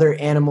hear another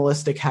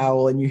animalistic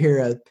howl, and you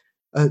hear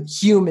a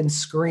human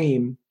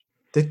scream,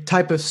 the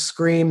type of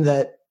scream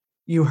that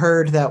you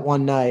heard that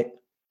one night.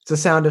 It's the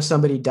sound of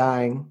somebody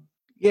dying.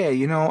 Yeah,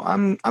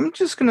 I'm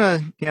just gonna,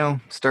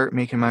 start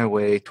making my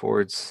way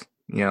towards,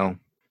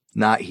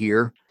 not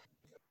here.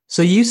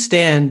 So you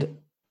stand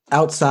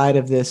outside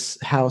of this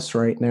house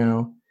right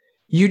now.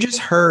 You just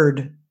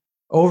heard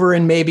over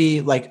in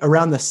maybe like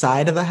around the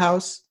side of the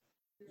house,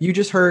 you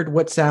just heard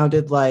what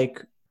sounded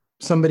like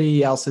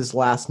somebody else's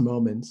last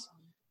moments.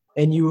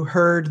 And you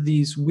heard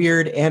these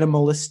weird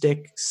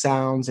animalistic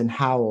sounds and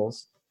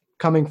howls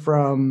coming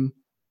from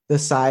the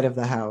side of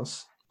the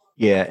house.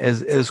 Yeah,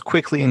 as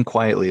quickly and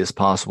quietly as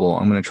possible,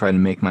 I'm going to try to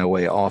make my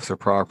way off the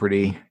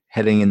property,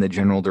 heading in the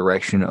general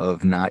direction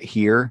of not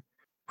here,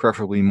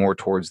 preferably more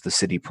towards the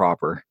city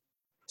proper.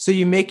 So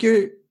you make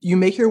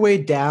your way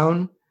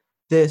down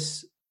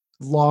this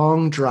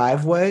long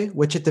driveway,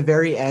 which at the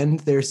very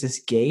end there's this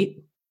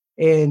gate,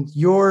 and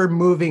you're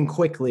moving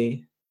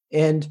quickly,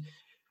 and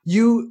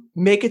you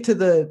make it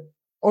to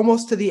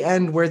almost to the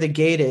end where the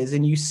gate is,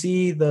 and you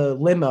see the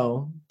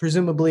limo,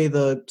 presumably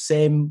the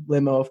same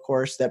limo, of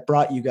course, that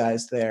brought you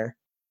guys there.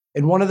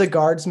 And one of the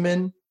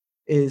guardsmen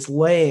is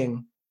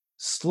laying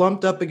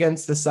slumped up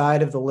against the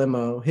side of the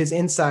limo, his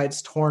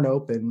insides torn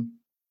open,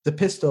 the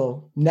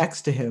pistol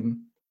next to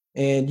him,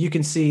 and you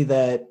can see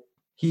that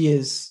he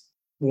is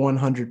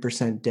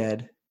 100%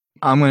 dead.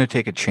 I'm going to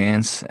take a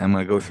chance. I'm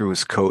going to go through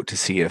his coat to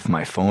see if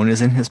my phone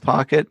is in his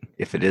pocket.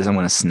 If it is, I'm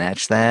going to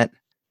snatch that.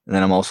 And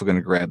then I'm also going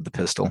to grab the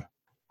pistol.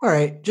 All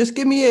right, just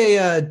give me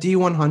a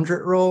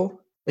D100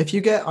 roll. If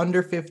you get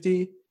under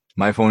 50,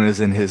 My phone is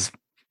in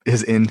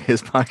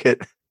his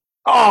pocket.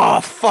 Oh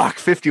fuck,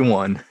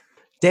 51.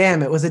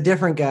 damn, it was a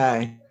different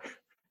guy.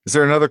 Is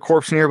there another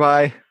corpse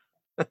nearby?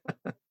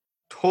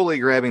 Totally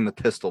grabbing the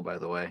pistol, by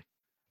the way.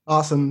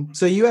 Awesome.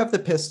 So you have the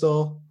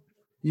pistol.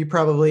 You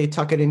probably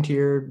tuck it into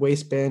your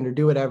waistband or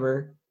do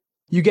whatever.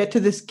 You get to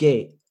this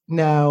gate.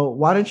 Now,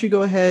 why don't you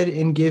go ahead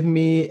and give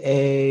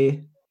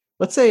me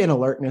let's say an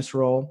alertness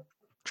roll.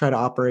 Try to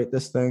operate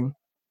this thing.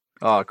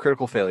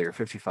 Critical failure,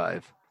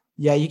 55.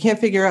 Yeah, you can't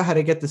figure out how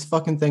to get this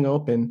fucking thing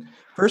open.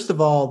 First of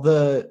all,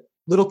 the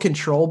little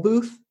control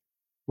booth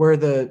where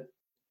the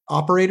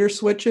operator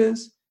switch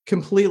is,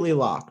 completely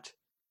locked.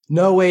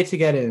 No way to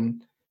get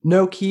in.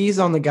 No keys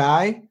on the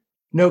guy.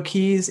 No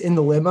keys in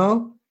the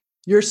limo.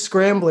 You're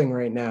scrambling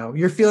right now.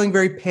 You're feeling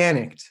very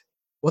panicked.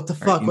 What the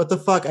fuck? What the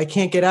fuck? I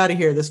can't get out of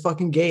here. This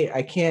fucking gate.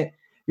 I can't.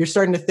 You're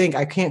starting to think,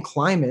 I can't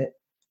climb it.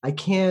 I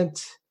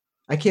can't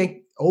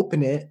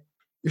open it.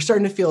 You're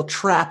starting to feel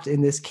trapped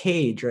in this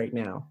cage right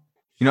now.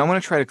 You know, I'm going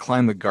to try to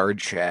climb the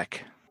guard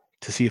shack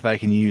to see if I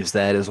can use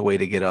that as a way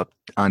to get up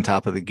on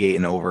top of the gate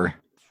and over.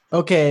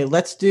 Okay,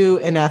 let's do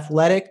an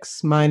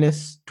athletics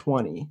minus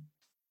 20.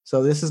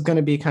 So this is going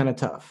to be kind of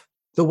tough.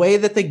 The way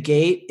that the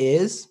gate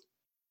is,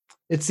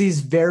 it's these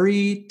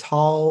very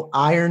tall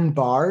iron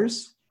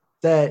bars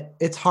that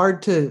it's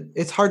hard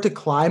to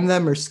climb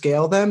them or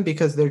scale them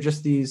because they're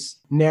just these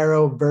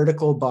narrow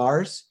vertical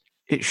bars.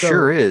 It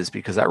sure is,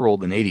 because I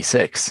rolled an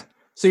 86.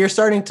 So you're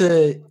starting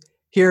to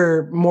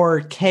hear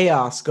more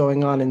chaos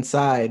going on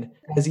inside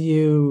as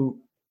you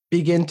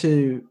begin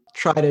to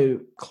try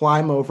to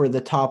climb over the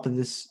top of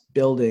this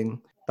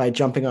building by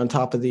jumping on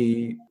top of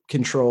the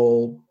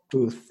control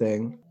booth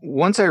thing.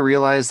 Once I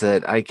realize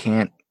that I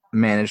can't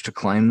manage to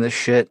climb this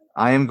shit,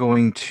 I am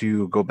going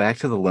to go back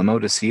to the limo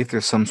to see if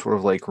there's some sort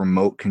of like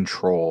remote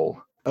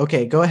control.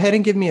 Okay, go ahead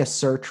and give me a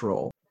search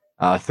roll.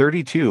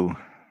 32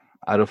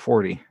 out of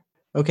 40.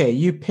 Okay,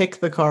 you pick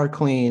the car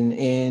clean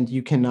and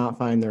you cannot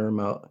find the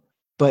remote,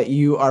 but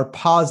you are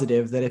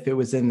positive that if it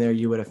was in there,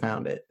 you would have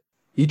found it.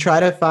 You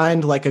try to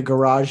find like a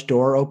garage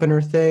door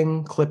opener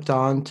thing clipped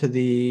on to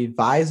the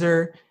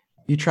visor.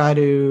 You try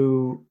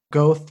to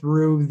go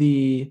through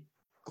the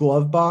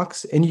glove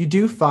box and you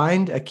do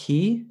find a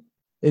key.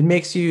 It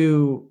makes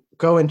you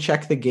go and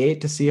check the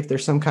gate to see if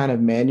there's some kind of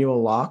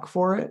manual lock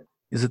for it.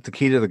 Is it the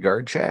key to the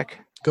guard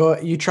shack?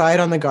 You try it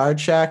on the guard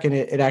shack and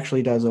it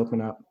actually does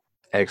open up.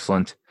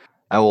 Excellent.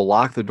 I will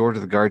lock the door to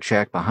the guard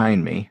shack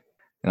behind me,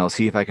 and I'll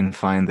see if I can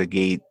find the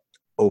gate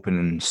open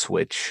and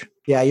switch.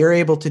 Yeah, you're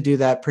able to do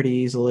that pretty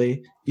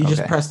easily. You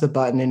just press the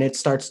button and it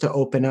starts to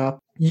open up.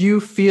 You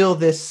feel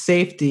this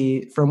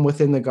safety from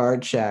within the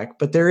guard shack,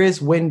 but there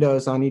is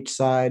windows on each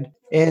side.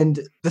 And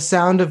the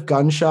sound of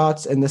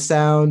gunshots and the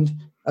sound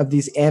of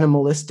these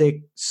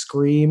animalistic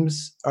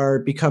screams are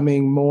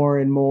becoming more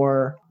and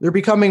more. They're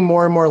becoming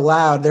more and more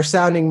loud. They're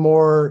sounding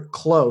more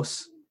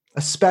close,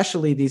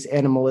 especially these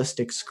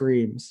animalistic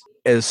screams.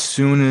 As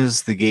soon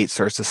as the gate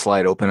starts to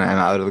slide open, I'm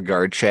out of the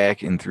guard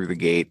shack and through the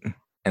gate.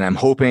 And I'm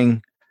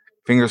hoping,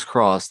 fingers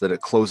crossed, that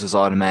it closes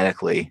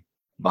automatically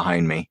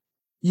behind me.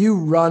 You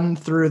run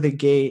through the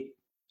gate.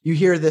 You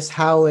hear this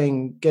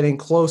howling getting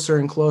closer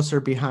and closer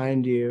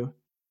behind you.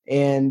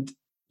 And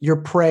you're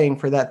praying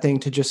for that thing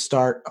to just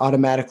start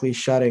automatically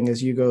shutting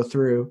as you go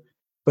through,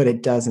 but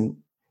it doesn't.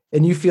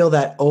 And you feel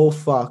that, oh,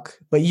 fuck.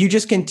 But you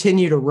just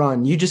continue to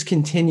run. You just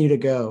continue to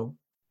go.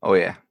 Oh,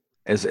 yeah.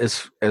 As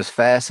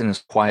fast and as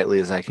quietly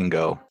as I can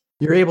go.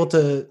 You're able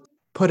to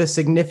put a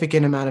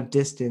significant amount of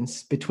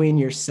distance between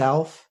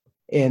yourself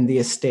and the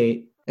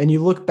estate. And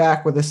you look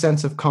back with a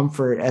sense of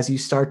comfort as you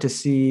start to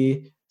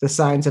see the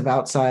signs of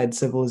outside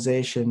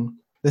civilization.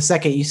 The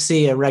second you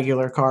see a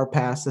regular car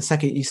pass, the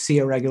second you see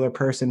a regular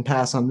person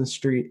pass on the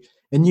street,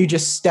 and you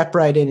just step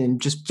right in and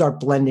just start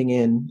blending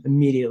in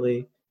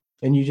immediately.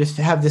 And you just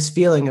have this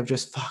feeling of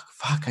just,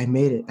 fuck, I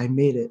made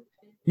it.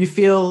 You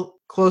feel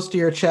close to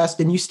your chest,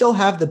 and you still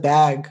have the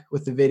bag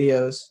with the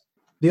videos.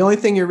 The only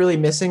thing you're really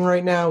missing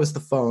right now is the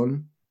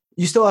phone.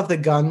 You still have the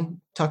gun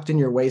tucked in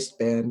your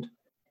waistband.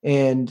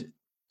 And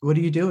what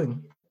are you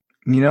doing?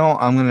 You know,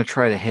 I'm going to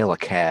try to hail a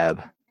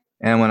cab,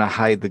 and I'm going to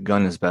hide the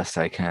gun as best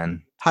I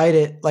can. Hide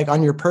it like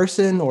on your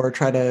person or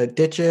try to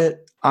ditch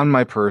it? On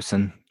my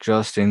person,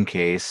 just in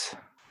case.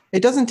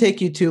 It doesn't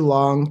take you too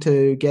long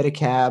to get a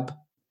cab.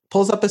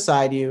 Pulls up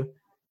beside you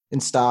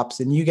and stops,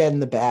 and you get in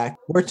the back.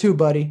 Where to,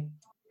 buddy?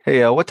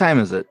 Hey, what time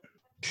is it?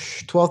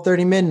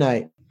 12:30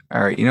 midnight.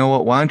 All right, you know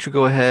what? Why don't you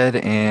go ahead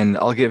and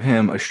I'll give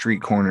him a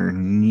street corner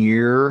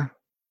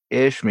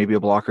near-ish, maybe a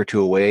block or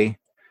two away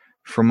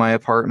from my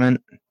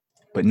apartment,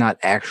 but not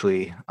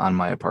actually on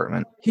my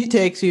apartment. He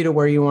takes you to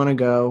where you want to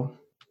go.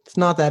 It's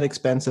not that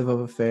expensive of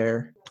a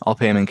fare. I'll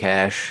pay him in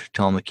cash,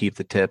 tell him to keep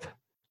the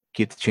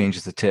change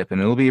as a tip, and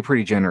it'll be a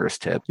pretty generous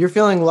tip. You're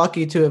feeling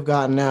lucky to have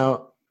gotten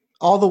out.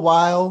 All the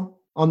while,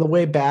 on the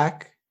way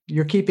back,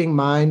 you're keeping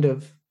mind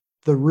of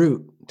the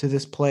route to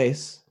this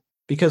place.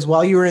 because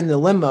while you were in the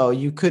limo,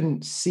 you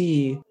couldn't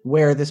see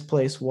where this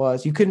place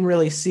was. You couldn't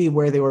really see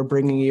where they were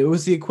bringing you. It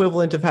was the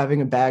equivalent of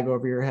having a bag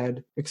over your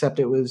head, except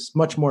it was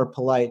much more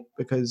polite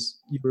because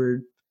you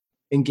were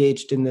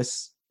engaged in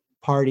this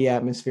party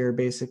atmosphere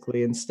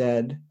basically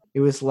instead. It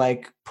was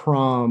like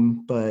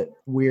prom, but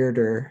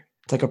weirder.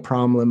 It's like a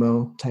prom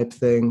limo type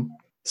thing.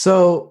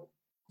 So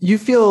you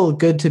feel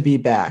good to be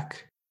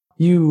back.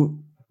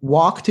 You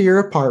walk to your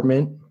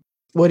apartment.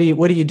 What do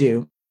you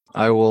do?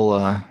 I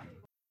will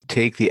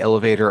take the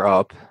elevator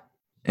up,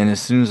 and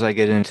as soon as I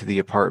get into the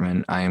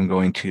apartment, I am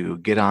going to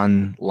get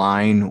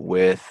online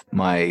with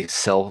my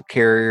cell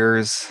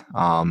carrier's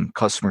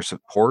customer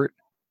support.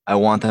 I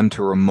want them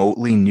to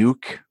remotely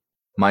nuke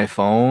my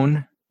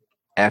phone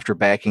after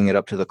backing it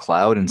up to the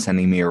cloud and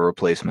sending me a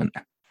replacement.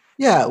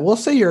 Yeah, we'll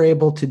say you're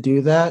able to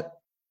do that.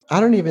 I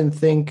don't even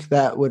think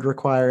that would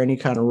require any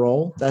kind of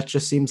roll. That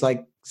just seems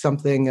like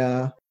something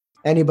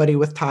anybody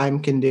with time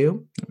can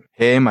do.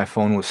 Hey, my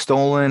phone was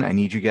stolen. I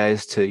need you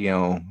guys to,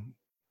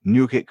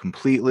 nuke it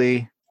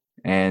completely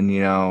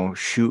and,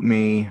 shoot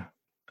me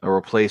a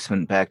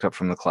replacement backed up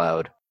from the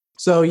cloud.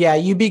 So yeah,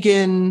 you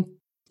begin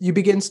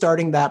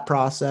starting that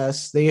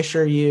process. They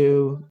assure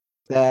you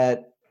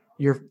that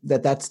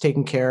that's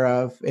taken care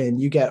of and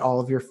you get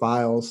all of your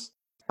files.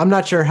 I'm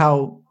not sure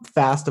how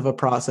fast of a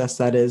process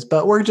that is,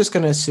 but we're just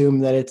going to assume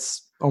that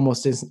it's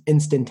almost as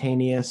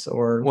instantaneous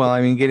or well,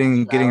 I mean,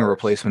 getting a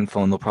replacement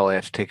phone, they'll probably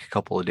have to take a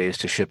couple of days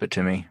to ship it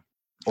to me,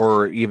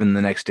 or even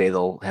the next day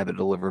they'll have it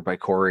delivered by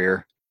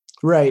courier.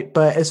 Right,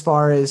 but as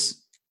far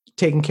as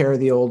taking care of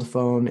the old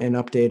phone and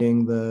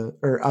updating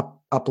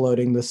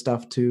uploading the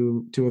stuff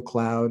to a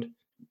cloud,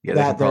 yeah,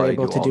 that they're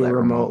able to do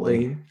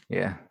remotely.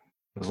 Yeah,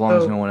 as long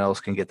as no one else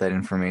can get that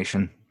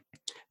information.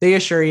 They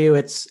assure you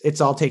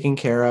it's all taken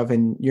care of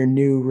and your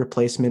new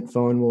replacement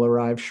phone will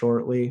arrive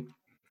shortly.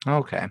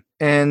 Okay.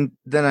 And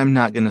then I'm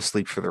not going to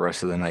sleep for the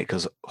rest of the night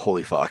because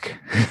holy fuck.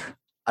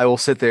 I will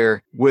sit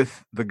there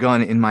with the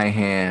gun in my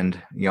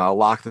hand. I'll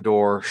lock the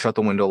door, shut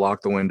the window,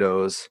 lock the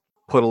windows,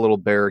 put a little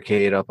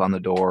barricade up on the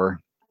door,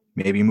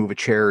 maybe move a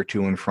chair or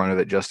two in front of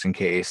it just in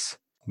case,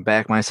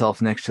 back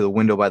myself next to the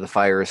window by the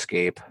fire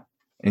escape,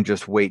 and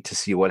just wait to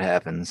see what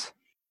happens.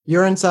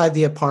 You're inside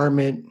the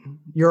apartment.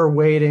 You're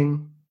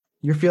waiting.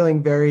 You're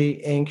feeling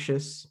very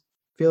anxious,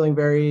 feeling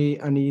very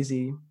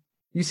uneasy.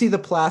 You see the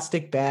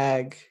plastic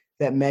bag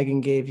that Megan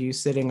gave you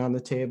sitting on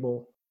the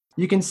table.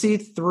 You can see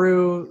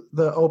through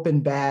the open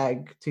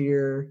bag to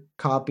your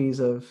copies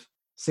of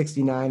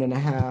 69 and a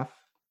half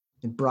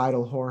and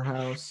Bridal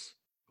Whorehouse,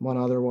 one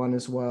other one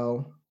as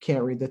well.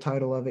 Can't read the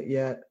title of it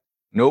yet.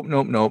 Nope.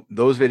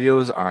 Those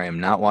videos, I am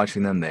not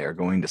watching them. They are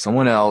going to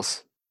someone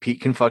else. Pete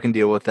can fucking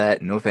deal with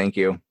that. No, thank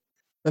you.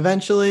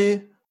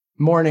 Eventually,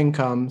 morning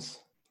comes.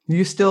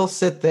 You still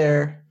sit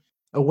there,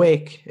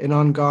 awake and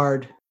on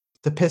guard,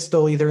 the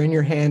pistol either in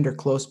your hand or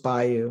close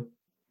by you.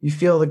 You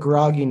feel the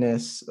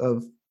grogginess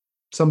of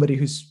somebody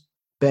who's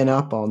been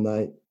up all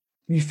night.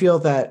 You feel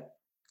that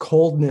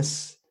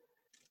coldness.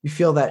 You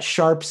feel that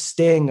sharp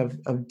sting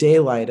of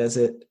daylight as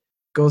it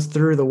goes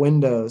through the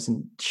windows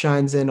and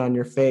shines in on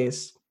your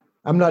face.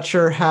 I'm not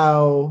sure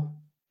how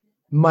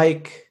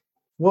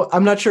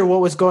I'm not sure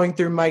what was going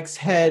through Mike's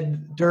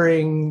head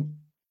during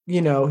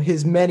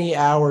his many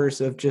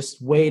hours of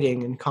just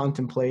waiting and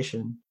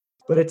contemplation.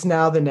 But it's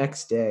now the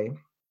next day.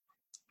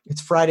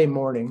 It's Friday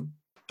morning.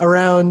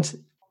 Around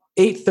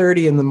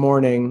 8:30 in the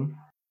morning,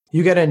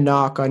 you get a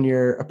knock on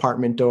your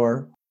apartment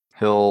door.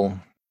 He'll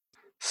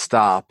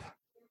stop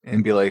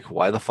and be like,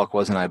 why the fuck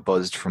wasn't I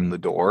buzzed from the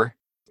door?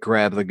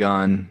 Grab the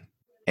gun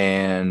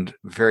and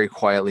very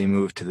quietly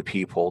move to the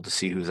peephole to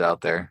see who's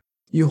out there.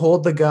 You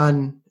hold the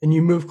gun and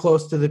you move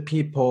close to the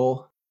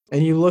peephole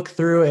and you look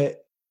through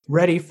it,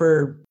 ready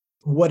for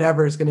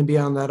whatever is going to be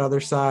on that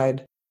other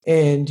side.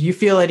 And you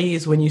feel at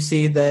ease when you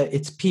see that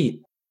it's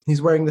Pete.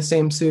 He's wearing the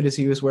same suit as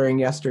he was wearing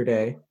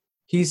yesterday.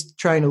 He's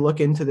trying to look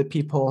into the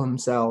peephole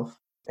himself,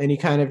 and he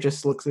kind of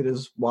just looks at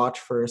his watch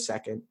for a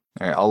second.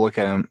 All right, I'll look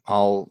at him.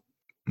 I'll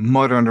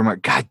mutter under my,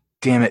 God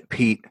damn it,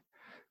 Pete.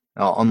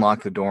 I'll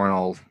unlock the door and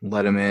I'll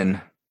let him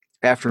in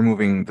after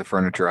moving the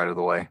furniture out of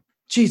the way.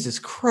 Jesus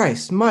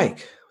Christ,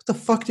 Mike, what the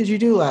fuck did you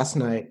do last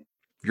night?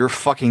 Your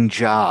fucking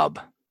job.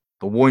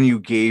 The one you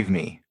gave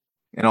me.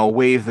 And I'll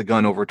wave the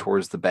gun over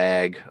towards the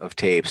bag of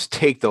tapes.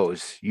 Take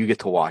those. You get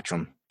to watch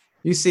them.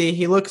 You see,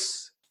 he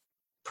looks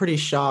pretty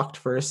shocked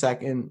for a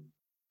second.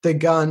 The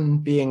gun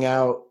being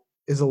out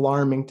is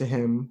alarming to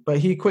him, but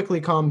he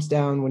quickly calms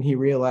down when he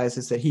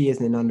realizes that he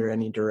isn't under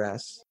any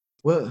duress.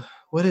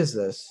 What is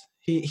this?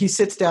 He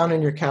sits down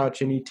on your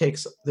couch and he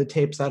takes the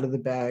tapes out of the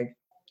bag.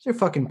 These are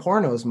fucking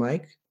pornos,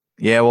 Mike.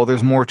 Yeah, well,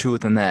 there's more to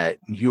it than that.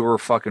 You were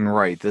fucking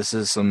right. This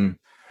is some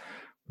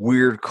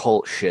weird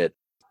cult shit.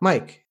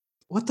 Mike,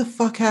 what the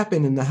fuck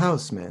happened in the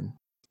house, man?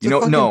 No,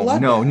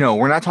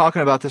 we're not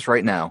talking about this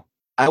right now.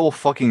 I will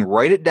fucking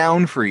write it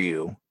down for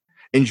you,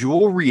 and you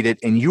will read it,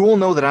 and you will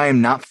know that I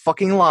am not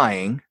fucking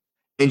lying,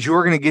 and you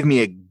are going to give me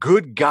a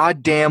good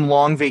goddamn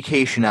long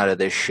vacation out of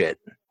this shit.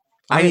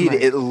 I need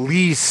at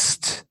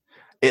least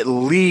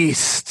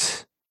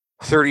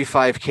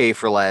 $35K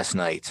for last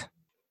night.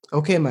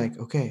 Okay, Mike.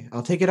 Okay,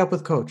 I'll take it up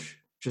with Coach.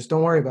 Just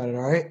don't worry about it,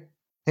 all right?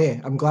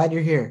 Hey, I'm glad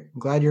you're here. I'm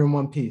glad you're in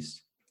one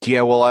piece.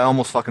 Yeah, well, I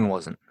almost fucking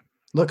wasn't.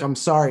 Look, I'm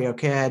sorry,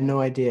 okay? I had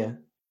no idea.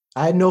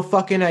 I had no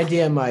fucking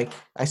idea, Mike.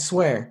 I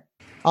swear.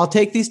 I'll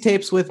take these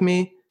tapes with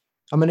me.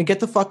 I'm going to get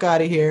the fuck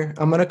out of here.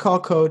 I'm going to call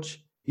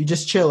Coach. You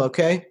just chill,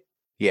 okay?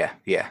 Yeah.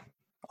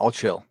 I'll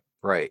chill.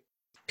 Right.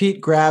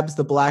 Pete grabs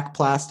the black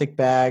plastic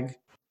bag,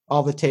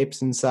 all the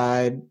tapes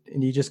inside,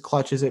 and he just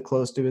clutches it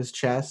close to his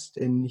chest,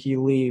 and he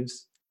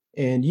leaves.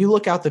 And you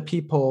look out the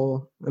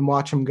peephole and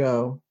watch him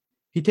go.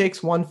 He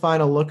takes one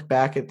final look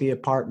back at the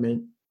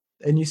apartment,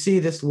 and you see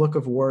this look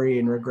of worry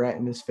and regret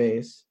in his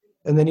face.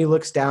 And then he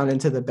looks down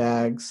into the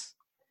bags,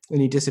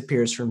 and he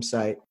disappears from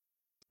sight.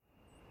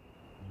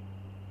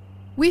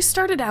 We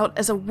started out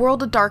as a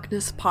World of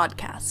Darkness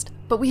podcast,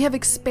 but we have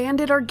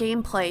expanded our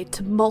gameplay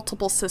to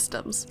multiple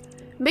systems.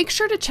 Make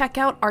sure to check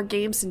out our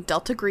games in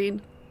Delta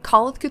Green,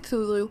 Call of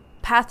Cthulhu,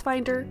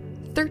 Pathfinder,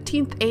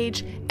 13th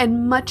Age,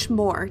 and much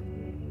more